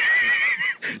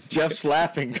 Jeff's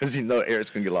laughing because you know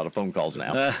Eric's going to get a lot of phone calls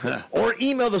now. Or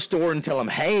email the store and tell them,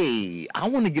 hey, I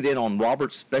want to get in on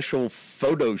Robert's special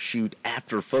photo shoot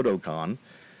after PhotoCon.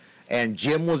 And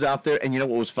Jim was out there, and you know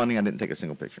what was funny? I didn't take a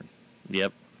single picture.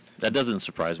 Yep. That doesn't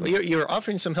surprise me. Well, you're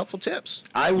offering some helpful tips.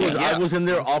 I Yeah. was in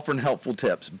there offering helpful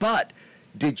tips. But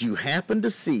did you happen to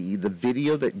see the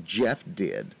video that Jeff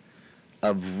did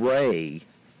of Ray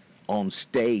on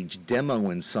stage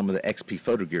demoing some of the XP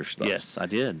photo gear stuff? Yes, I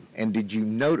did. And did you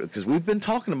notice, because we've been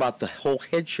talking about the whole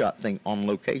headshot thing on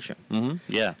location.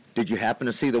 Yeah. Did you happen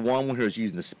to see the one where he was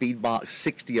using the Speedbox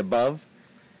 60 above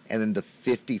and then the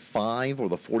 55 or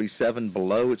the 47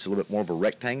 below? It's a little bit more of a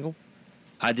rectangle.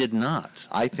 I did not.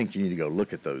 I think you need to go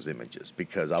look at those images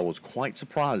because I was quite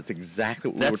surprised. It's exactly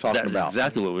what we were talking that's about.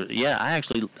 exactly what we're, yeah, I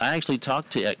actually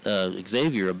talked to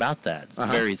Xavier about that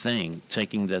very thing,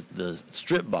 taking the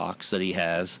strip box that he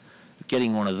has,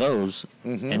 getting one of those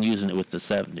and using it with the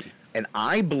 70. And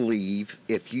I believe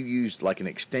if you used like an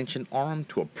extension arm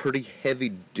to a pretty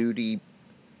heavy duty,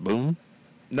 Boom.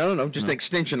 no, just an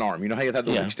extension arm. You know how you have that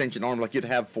little Yeah. extension arm like you'd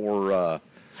have for,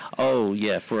 Oh,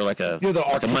 yeah, for like a, you know, the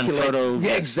like a articulate. Manfrotto. Yeah,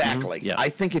 Yes. exactly. Yeah. I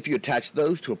think if you attach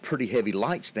those to a pretty heavy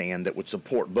light stand that would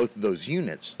support both of those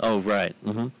units, Oh, right.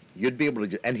 you'd be able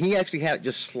to. And he actually had it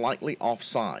just slightly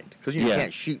offside because you Yeah.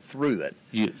 can't shoot through that.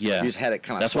 Yeah. You just had it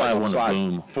kind of That's why I slightly want a offside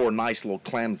boom. for a nice little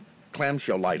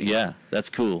clamshell lighting. Yeah, that's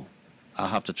cool. I'll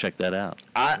have to check that out.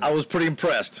 I was pretty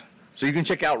impressed. So you can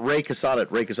check out Ray Casada at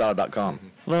raycasada.com.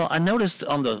 Well, I noticed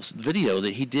on the video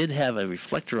that he did have a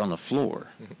reflector on the floor.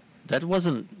 That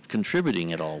wasn't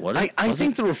contributing at all, was it? I Was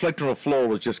think it? the reflector on the floor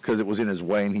was just because it was in his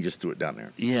way and he just threw it down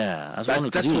there. Yeah, I was That's- wondering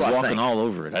because that's he was what I walking think. all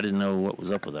over it. I didn't know what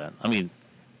was up with that. I mean,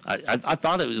 I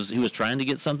thought he was trying to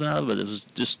get something out of it, but it was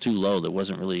just too low. There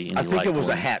wasn't really any I think light it was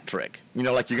a going. hat trick. You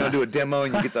know, like you're going to do a demo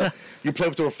and you get you play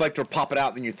with the reflector, pop it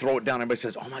out, then you throw it down. Everybody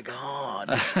says, oh my God,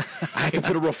 I have to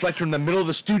put a reflector in the middle of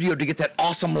the studio to get that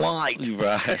awesome light.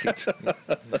 Right.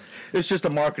 It's just a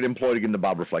market ploy to get into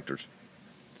Bob reflectors.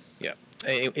 Yeah.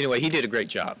 Anyway, he did a great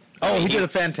job. Oh, he did a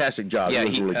fantastic job. Yeah, It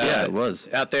was really good. Yeah, it was.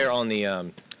 Out there on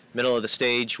the middle of the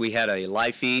stage, we had a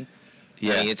live feed.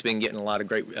 Yeah. I mean, it's been getting a lot of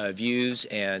great views,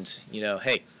 and you know,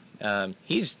 hey,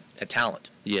 he's a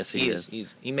talent. Yes, he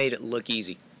is. He made it look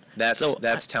easy. That's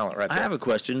talent right there. I have a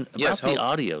question about Yes, the Hope.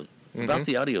 audio. About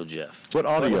the audio, Jeff. What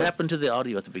audio? What happened to the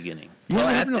audio at the beginning? Well,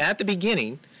 I don't know. at the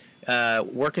beginning,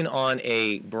 working on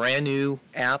a brand new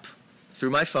app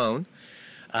through my phone,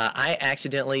 I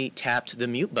accidentally tapped the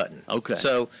mute button. Okay.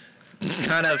 So,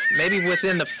 kind of maybe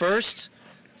within the first,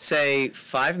 say,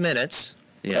 5 minutes.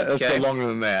 Yeah. Let's Okay. go longer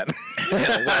than that.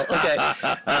 Yeah,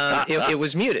 well, okay. It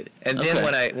was muted, and then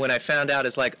Okay. when I found out,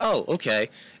 it's like, oh, okay,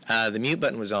 the mute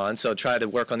button was on. So I tried to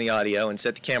work on the audio and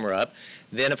set the camera up.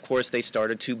 Then, of course, they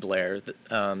started to blare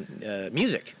the,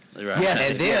 music. Right. Yes.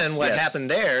 And then what yes. happened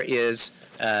there is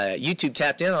YouTube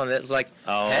tapped in on it. It's like,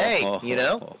 Oh. hey, you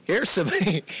know, here's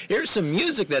some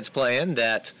music that's playing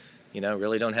that, you know,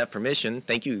 really don't have permission.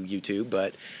 Thank you, YouTube.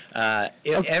 But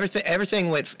everything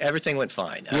went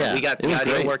fine. Yeah, We got it the was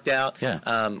audio great. worked out. Yeah.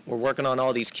 We're working on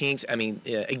all these kinks. I mean,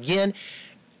 again,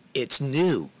 it's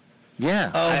new.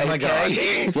 Yeah. Oh my God.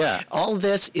 Yeah. All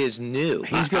this is new.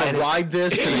 He's going to ride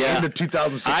this to the end of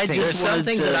 2016. I just There's some wanted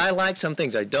things to- that I like, some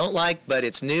things I don't like, but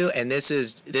it's new, and this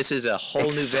is a whole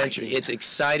new venture. Exciting. It's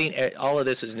exciting. All of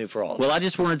this is new for all of Well, us. I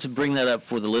just wanted to bring that up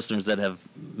for the listeners that have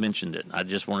mentioned it. I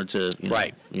just wanted to,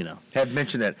 Right. Have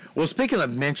mentioned that. Well, speaking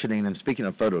of mentioning and speaking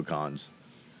of photocons,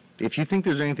 if you think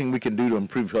there's anything we can do to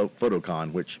improve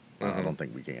photocon, which I don't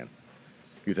think we can.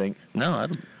 You think? No, I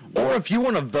don't. Or if you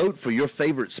want to vote for your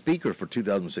favorite speaker for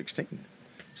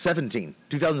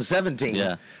 2017,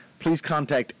 Yeah. please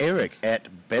contact Eric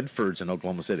at Bedford's in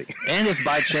Oklahoma City. And if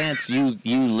by chance you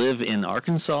live in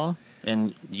Arkansas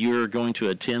and you're going to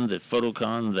attend the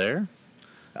PhotoCon there,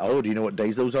 Oh, do you know what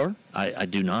days those are? I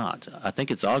do not. I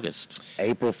think it's August.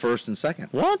 April 1st and 2nd.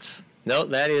 What? No,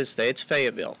 it's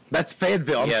Fayetteville. That's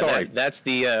Fayetteville. I'm yeah, sorry. that's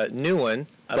the new one.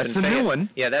 up That's in the new one?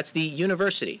 Yeah, that's the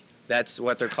university. That's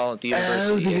what they're calling it, the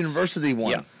university. Oh, the It's- university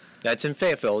one. Yeah, that's in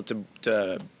Fayetteville. It's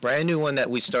a brand new one that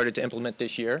we started to implement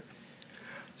this year.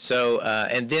 So,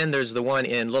 and then there's the one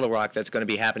in Little Rock that's going to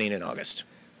be happening in August.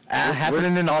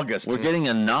 Happening in August. We're getting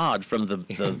a nod from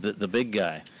the big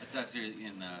guy. It's actually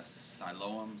in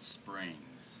Siloam Springs.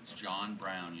 It's John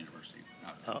Brown University,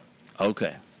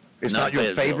 Okay. It's Not not your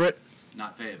Fayetteville. favorite?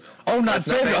 not Fayetteville. Oh, not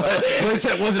Fayetteville. Well,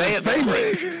 it wasn't his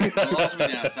favorite. It'll also be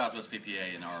down at Southwest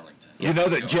PPA in Arlington. You know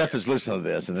that Jeff is listening to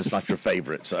this, and it's not your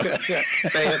favorite. So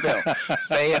Fayetteville.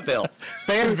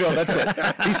 Fayetteville, that's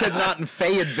it. He said not in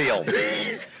Fayetteville.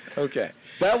 Okay.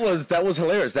 That was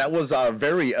hilarious. That was our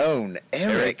very own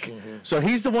Eric. So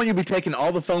he's the one you'll be taking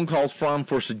all the phone calls from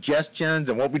for suggestions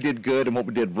and what we did good and what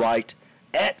we did right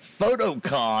at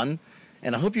PhotoCon.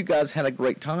 And I hope you guys had a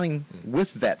great time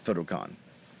with that PhotoCon.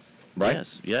 Right?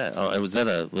 Yes. Yeah. Oh, was that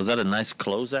a nice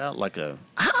closeout? Like a.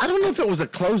 I don't know if it was a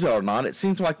closeout or not. It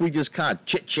seems like we just kind of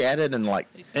chit chatted and like,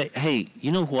 Hey,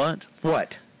 you know what?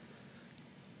 what?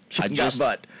 Chicken got just-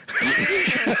 butt.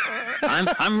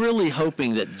 I'm really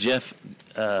hoping that Jeff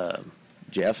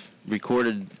Jeff,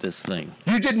 recorded this thing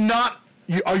you did not.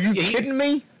 Are you kidding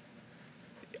me?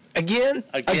 Again?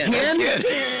 Again?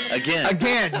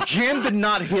 Again. Jim did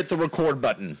not hit the record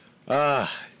button. All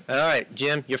right,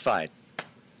 Jim, you're fired.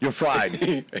 You're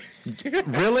fried.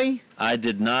 Really? I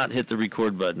did not hit the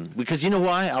record button because you know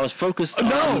why? I was focused. No,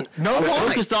 I was why?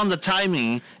 focused on the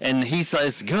timing, and he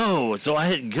says go, so I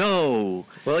hit go.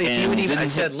 Well, if and you would even, I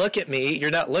didn't said, hit- look at me.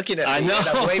 You're not looking at me. I know. And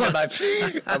I'm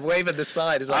waving I'm waving the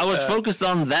side. It's like, I was focused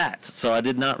on that, so I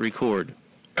did not record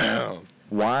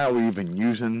Why are we even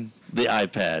using the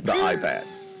iPad. the iPad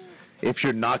if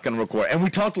you're not going to record? And we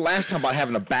talked last time about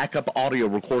having a backup audio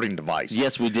recording device.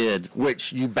 Yes, we did.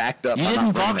 Which you backed up. You by didn't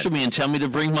not bringing box it. me and tell me to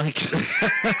bring my.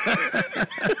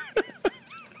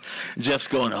 Jeff's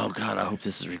going, oh God, I hope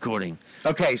this is recording.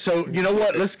 Okay, so you know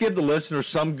what? Let's give the listeners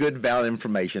some good, valid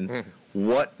information.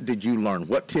 What did you learn?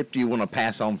 What tip do you want to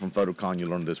pass on from PhotoCon you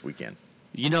learned this weekend?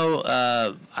 You know,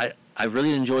 I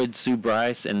really enjoyed Sue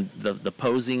Bryce and the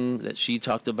posing that she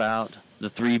talked about, the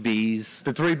 3 Bs.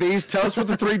 The 3 Bs? Tell us what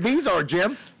the 3 Bs are,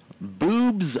 Jim.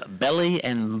 Boobs, belly,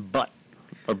 and butt.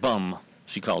 Or bum,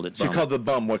 she called it. She bum. called the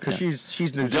bum one because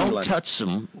she's New Don't Zealand. touch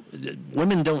them.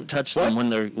 Women don't touch them when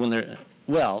they're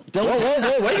well. Don't.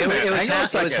 Whoa, wait a It minute. was Hang on a how, it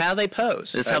was second. how they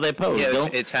pose. It's how they pose. Yeah,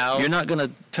 Don't- it's how. you're not gonna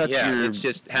touch Yeah, your. it's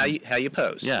just how you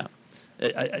pose. Yeah,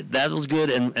 that was good,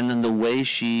 and then the way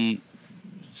she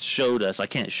showed us. I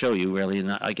can't show you really,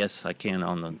 and I guess I can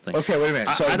on the thing. Okay, wait a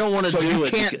minute. So I don't want to so do you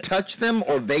it. can't because- touch them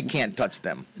or they can't touch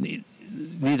them?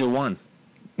 Neither one.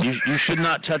 You should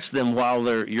not touch them while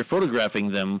you're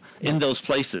photographing them in those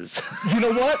places. You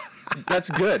know what? That's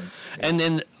good. And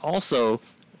then also,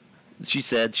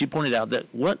 she pointed out that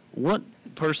what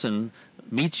person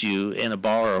meets you in a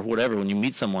bar or whatever when you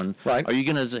meet someone, Right. are you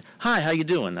gonna say, "Hi, how you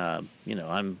doing?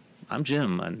 I'm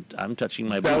Jim and I'm touching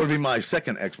my That would boob." be my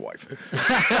second ex-wife.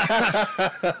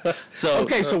 So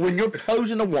Okay, so when you're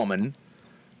posing a woman,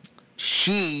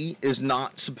 she is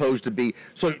not supposed to be.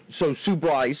 So Sue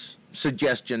Bryce's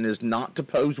suggestion is not to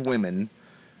pose women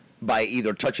by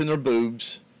either touching their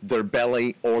boobs, their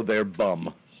belly, or their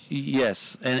bum.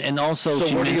 yes, and also So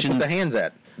she where do you put mentioned the hands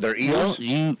at? Their well,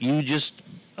 ears? you just.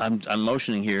 I'm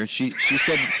motioning here. She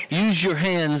said use your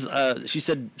hands. She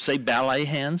said say ballet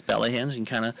hands. You can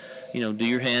kind of do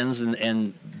your hands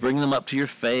and bring them up to your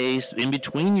face in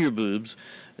between your boobs,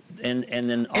 and then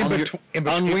In on your between the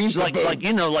like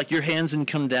boobs. like your hands and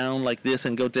come down like this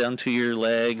and go down to your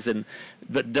legs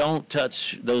but don't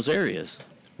touch those areas.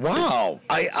 Wow.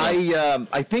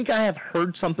 I think I have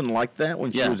heard something like that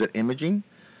when she Yeah. was at imaging,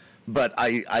 but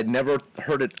I'd never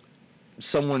heard it.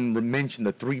 Someone mention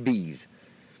the 3 Bs.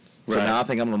 So Right. now I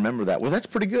think I'm gonna remember that. Well, that's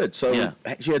pretty good. So Yeah.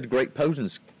 she had great posing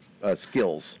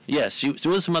skills. Yes,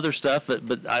 there was some other stuff,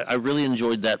 but I really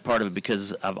enjoyed that part of it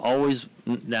because I've always,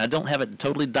 now I don't have it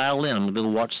totally dialed in. I'm going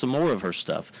to watch some more of her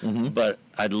stuff, but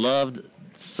I loved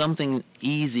something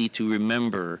easy to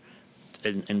remember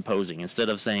in posing, instead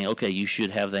of saying, okay, you should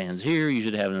have the hands here, you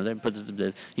should have another, but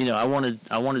you know, I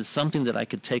wanted something that I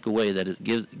could take away, that it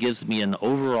gives me an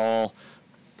overall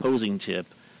posing tip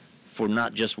for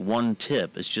not just one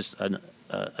tip. It's just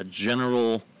a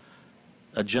general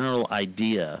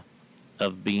idea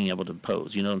of being able to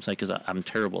pose. You know what I'm saying? Because I'm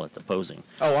terrible at the posing.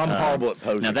 Oh, I'm horrible at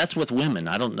posing. Now that's with women.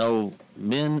 I don't know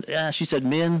men. Yeah, she said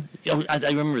men. Oh, I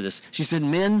remember this. She said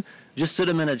men, just sit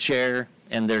them in a chair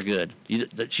and they're good.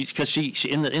 Because she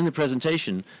in the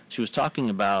presentation she was talking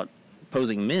about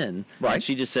posing men. Right. And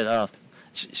she just said,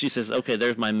 she says, okay,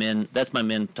 there's my men. That's my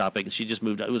men topic. And she just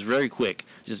moved on. It was very quick.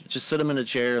 Just sit them in a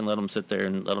chair and let them sit there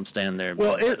and let them stand there.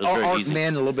 Well, aren't easy.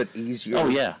 men a little bit easier? Oh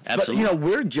yeah, absolutely. But, you know,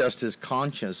 we're just as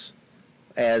conscious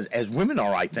as women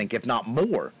are, I think, if not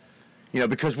more. You know,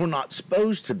 because we're not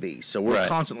supposed to be. So we're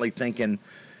constantly thinking,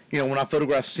 you know, when I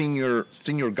photograph senior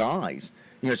guys,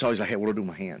 you know, it's always like, hey, what do I do with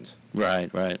my hands?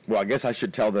 Right. Well, I guess I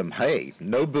should tell them, hey,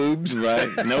 no boobs. Right.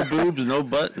 No boobs, no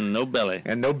butt, and no belly.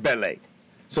 And no belly.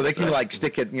 So they can, like,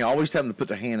 stick it, you know, always have them to put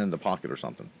their hand in the pocket or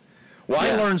something. Well,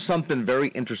 I learned something very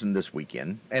interesting this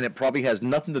weekend, and it probably has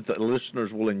nothing that the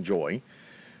listeners will enjoy,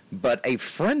 but a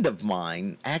friend of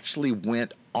mine actually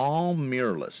went all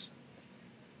mirrorless,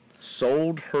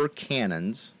 sold her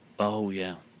Canons. Oh,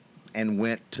 yeah. And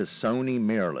went to Sony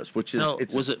mirrorless, which is... No,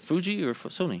 was it Fuji or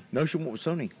Sony? No, she went with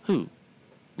Sony. Who?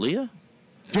 Leah?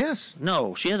 Yes.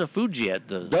 No, she had a Fuji at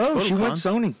the No, PhotoCon. she went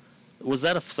Sony. Was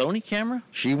that a Sony camera?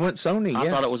 She went Sony, I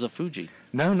yes. thought it was a Fuji.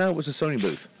 No, it was a Sony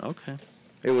booth. Okay.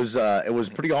 It was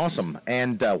pretty awesome.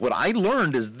 And what I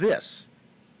learned is this.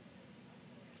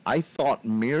 I thought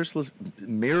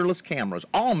mirrorless cameras,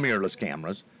 all mirrorless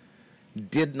cameras,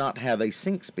 did not have a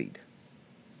sync speed.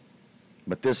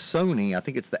 But this Sony, I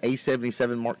think it's the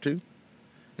A77 Mark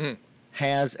II,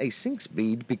 has a sync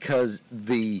speed because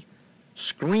the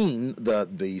screen,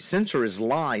 the sensor is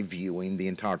live viewing the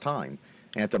entire time.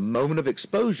 And at the moment of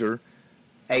exposure,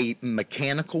 a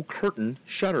mechanical curtain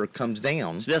shutter comes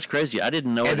down. See, that's crazy. I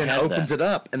didn't know and it then had opens it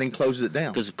up and then closes it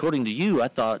down. Because according to you, I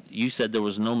thought you said there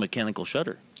was no mechanical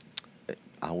shutter.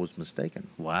 I was mistaken.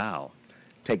 Wow.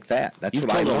 Take that. That's You've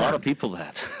what I told learned. a lot of people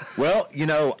that. Well, you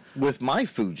know, with my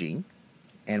Fuji,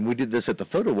 and we did this at the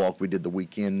photo walk we did the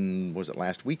weekend, was it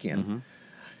last weekend?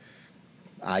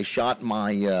 I shot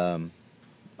my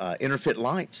interfit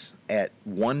lights at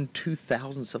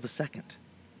 1/2000th of a second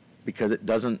because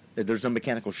there's no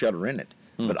mechanical shutter in it.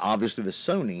 But obviously the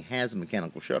Sony has a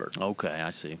mechanical shutter. Okay,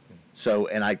 I see. So,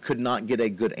 and I could not get a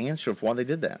good answer of why they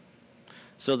did that.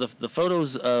 So the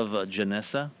photos of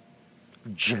Janessa?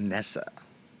 Janessa.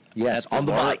 Yes, At on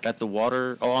the bike. At the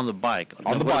water. Oh, on the bike.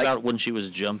 On the what bike. about when she was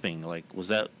jumping? Like, was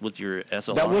that with your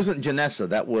SLR? That wasn't Janessa.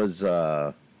 That was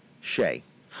Shay.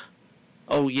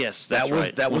 Oh, yes, that's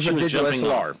right. That When was she a digital jumping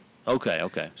SLR. off.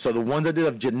 Okay. So the ones I did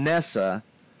of Janessa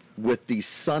with the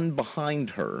sun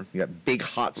behind her, you got big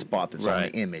hot spot that's on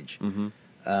the image.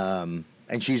 And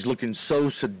she's looking so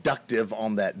seductive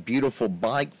on that beautiful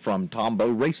bike from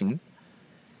Tombow Racing.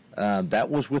 That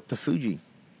was with the Fuji.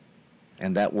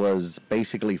 And that was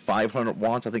basically 500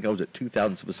 watts. I think I was at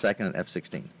 2,000ths of a second at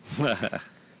f/16.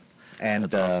 And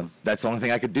That's awesome. That's the only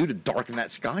thing I could do to darken that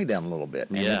sky down a little bit.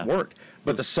 And Yeah. it worked.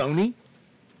 But the Sony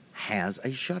has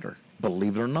a shutter,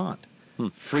 believe it or not.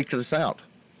 Freaked us out.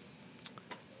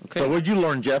 Okay. So what did you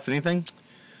learn, Jeff? Anything?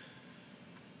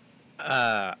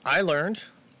 I learned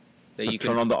that you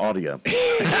Turn can on the audio.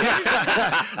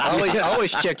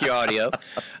 always check your audio.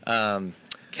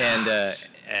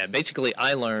 Basically,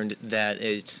 I learned that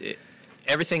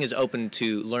everything is open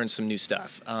to learn some new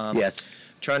stuff. Yes.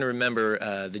 Trying to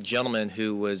remember the gentleman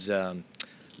who was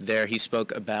there. He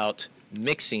spoke about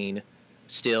mixing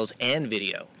stills and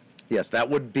video. Yes, that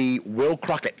would be Will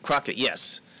Crockett. Crockett,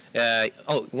 yes.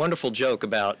 Wonderful joke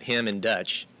about him and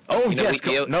Dutch. Oh, You know, yes.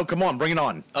 we- No, come on. Bring it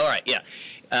on. All right, yeah.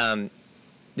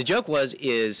 The joke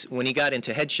is when he got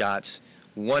into headshots,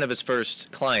 one of his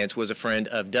first clients was a friend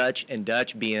of Dutch, and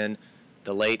Dutch being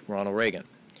the late Ronald Reagan.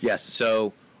 Yes.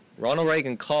 So Ronald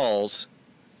Reagan calls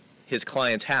his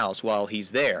client's house while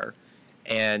he's there,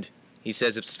 and he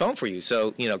says, "It's phone for you."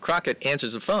 So, you know, Crockett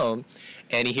answers the phone,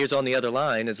 and he hears on the other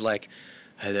line is like,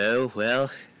 "Hello,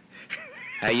 well,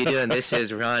 how you doing? This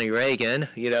is Ronnie Reagan."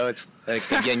 You know, it's like,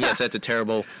 again, yes, that's a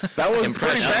terrible That was pretty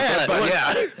impression. bad, but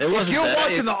yeah. if you're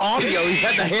watching the audio, you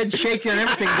had the head shaking and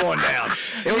everything going down.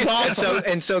 It was awesome.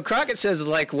 And so Crockett says,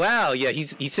 like, wow, yeah, he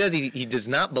says he does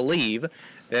not believe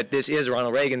that this is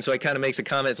Ronald Reagan, so he kind of makes a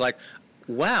comment. It's like,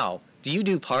 wow, do you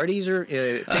do parties or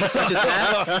things such as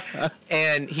that?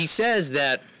 And he says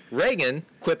that Reagan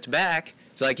quipped back.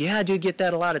 It's like, yeah, I do get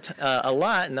that a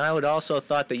lot, and I would also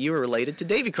thought that you were related to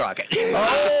Davy Crockett.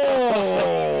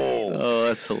 Oh,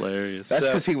 that's hilarious. That's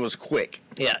because he was quick.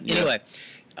 Yeah. Anyway,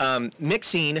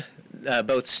 mixing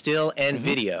both still and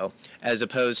video, as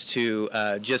opposed to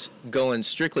just going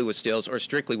strictly with stills or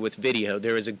strictly with video,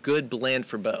 there is a good blend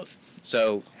for both.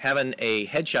 So having a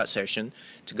headshot session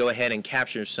to go ahead and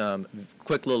capture some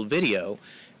quick little video,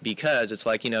 because it's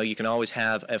like, you can always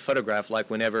have a photograph,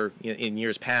 like whenever in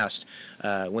years past,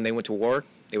 when they went to war,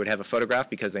 they would have a photograph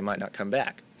because they might not come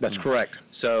back. That's correct.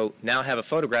 So now have a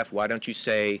photograph. Why don't you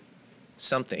say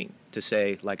something to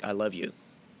say, like, I love you.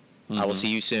 I will see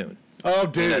you soon. Oh,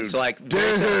 dude. It's like,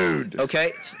 dude.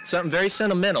 Okay? Something very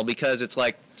sentimental, because it's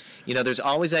like, there's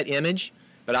always that image,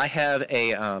 but I have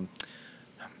a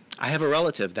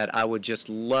relative that I would just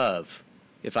love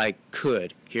if I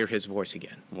could hear his voice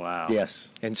again. Wow. Yes.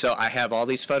 And so I have all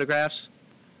these photographs,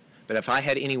 but if I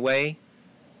had any way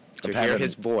to hear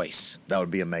his voice, that would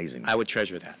be amazing. I would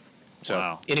treasure that. So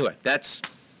Wow. Anyway, that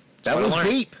was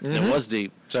deep. It was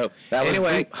deep. So That was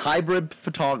anyway, deep. Hybrid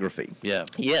photography. Yeah.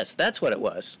 yes, that's what it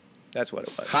was. That's what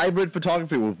it was. Hybrid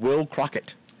photography with Will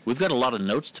Crockett. We've got a lot of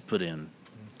notes to put in.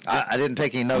 I didn't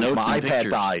take any notes. Notes My and iPad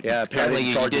pictures. died. Yeah, apparently I didn't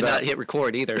you charge did it not up. hit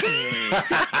record either.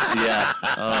 Yeah.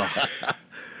 Oh.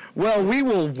 Well, we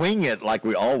will wing it like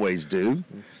we always do.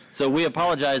 So we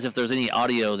apologize if there's any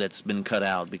audio that's been cut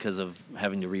out because of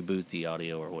having to reboot the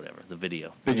audio or whatever, the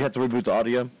video. Did you have to reboot the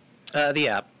audio? The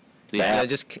app. The app.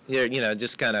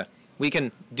 Just kind of, we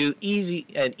can do an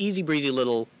easy breezy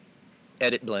little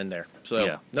edit blend there. So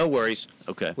Yeah. no worries.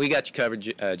 Okay. We got you covered,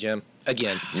 Jim.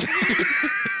 Again.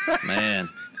 Man.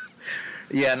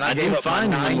 Yeah, and I I gave do up my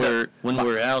find 9 when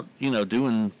we're out,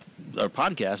 doing our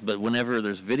podcast, but whenever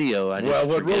there's video, I just Well,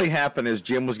 what forget. really happened is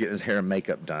Jim was getting his hair and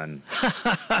makeup done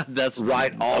That's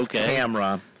right off okay.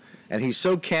 camera, and he's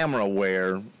so camera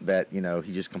aware that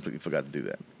he just completely forgot to do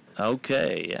that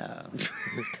Okay, yeah.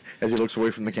 as he looks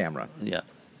away from the camera. Yeah.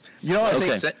 You know what I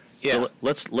Okay. think? Yeah. So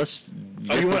let's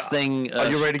get you this wa- thing are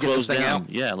you ready to get this closed thing down. out?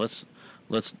 Yeah, let's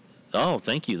Oh,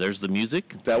 thank you. There's the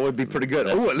music. That would be pretty good.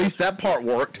 That's- Oh, at least that part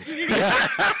worked.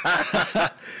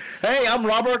 Hey, I'm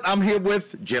Robert. I'm here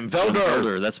with Jim Felder.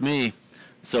 Felder, that's me.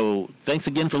 So thanks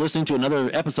again for listening to another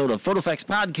episode of Fotofacts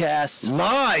Podcast.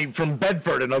 Live from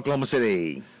Bedford in Oklahoma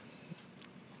City.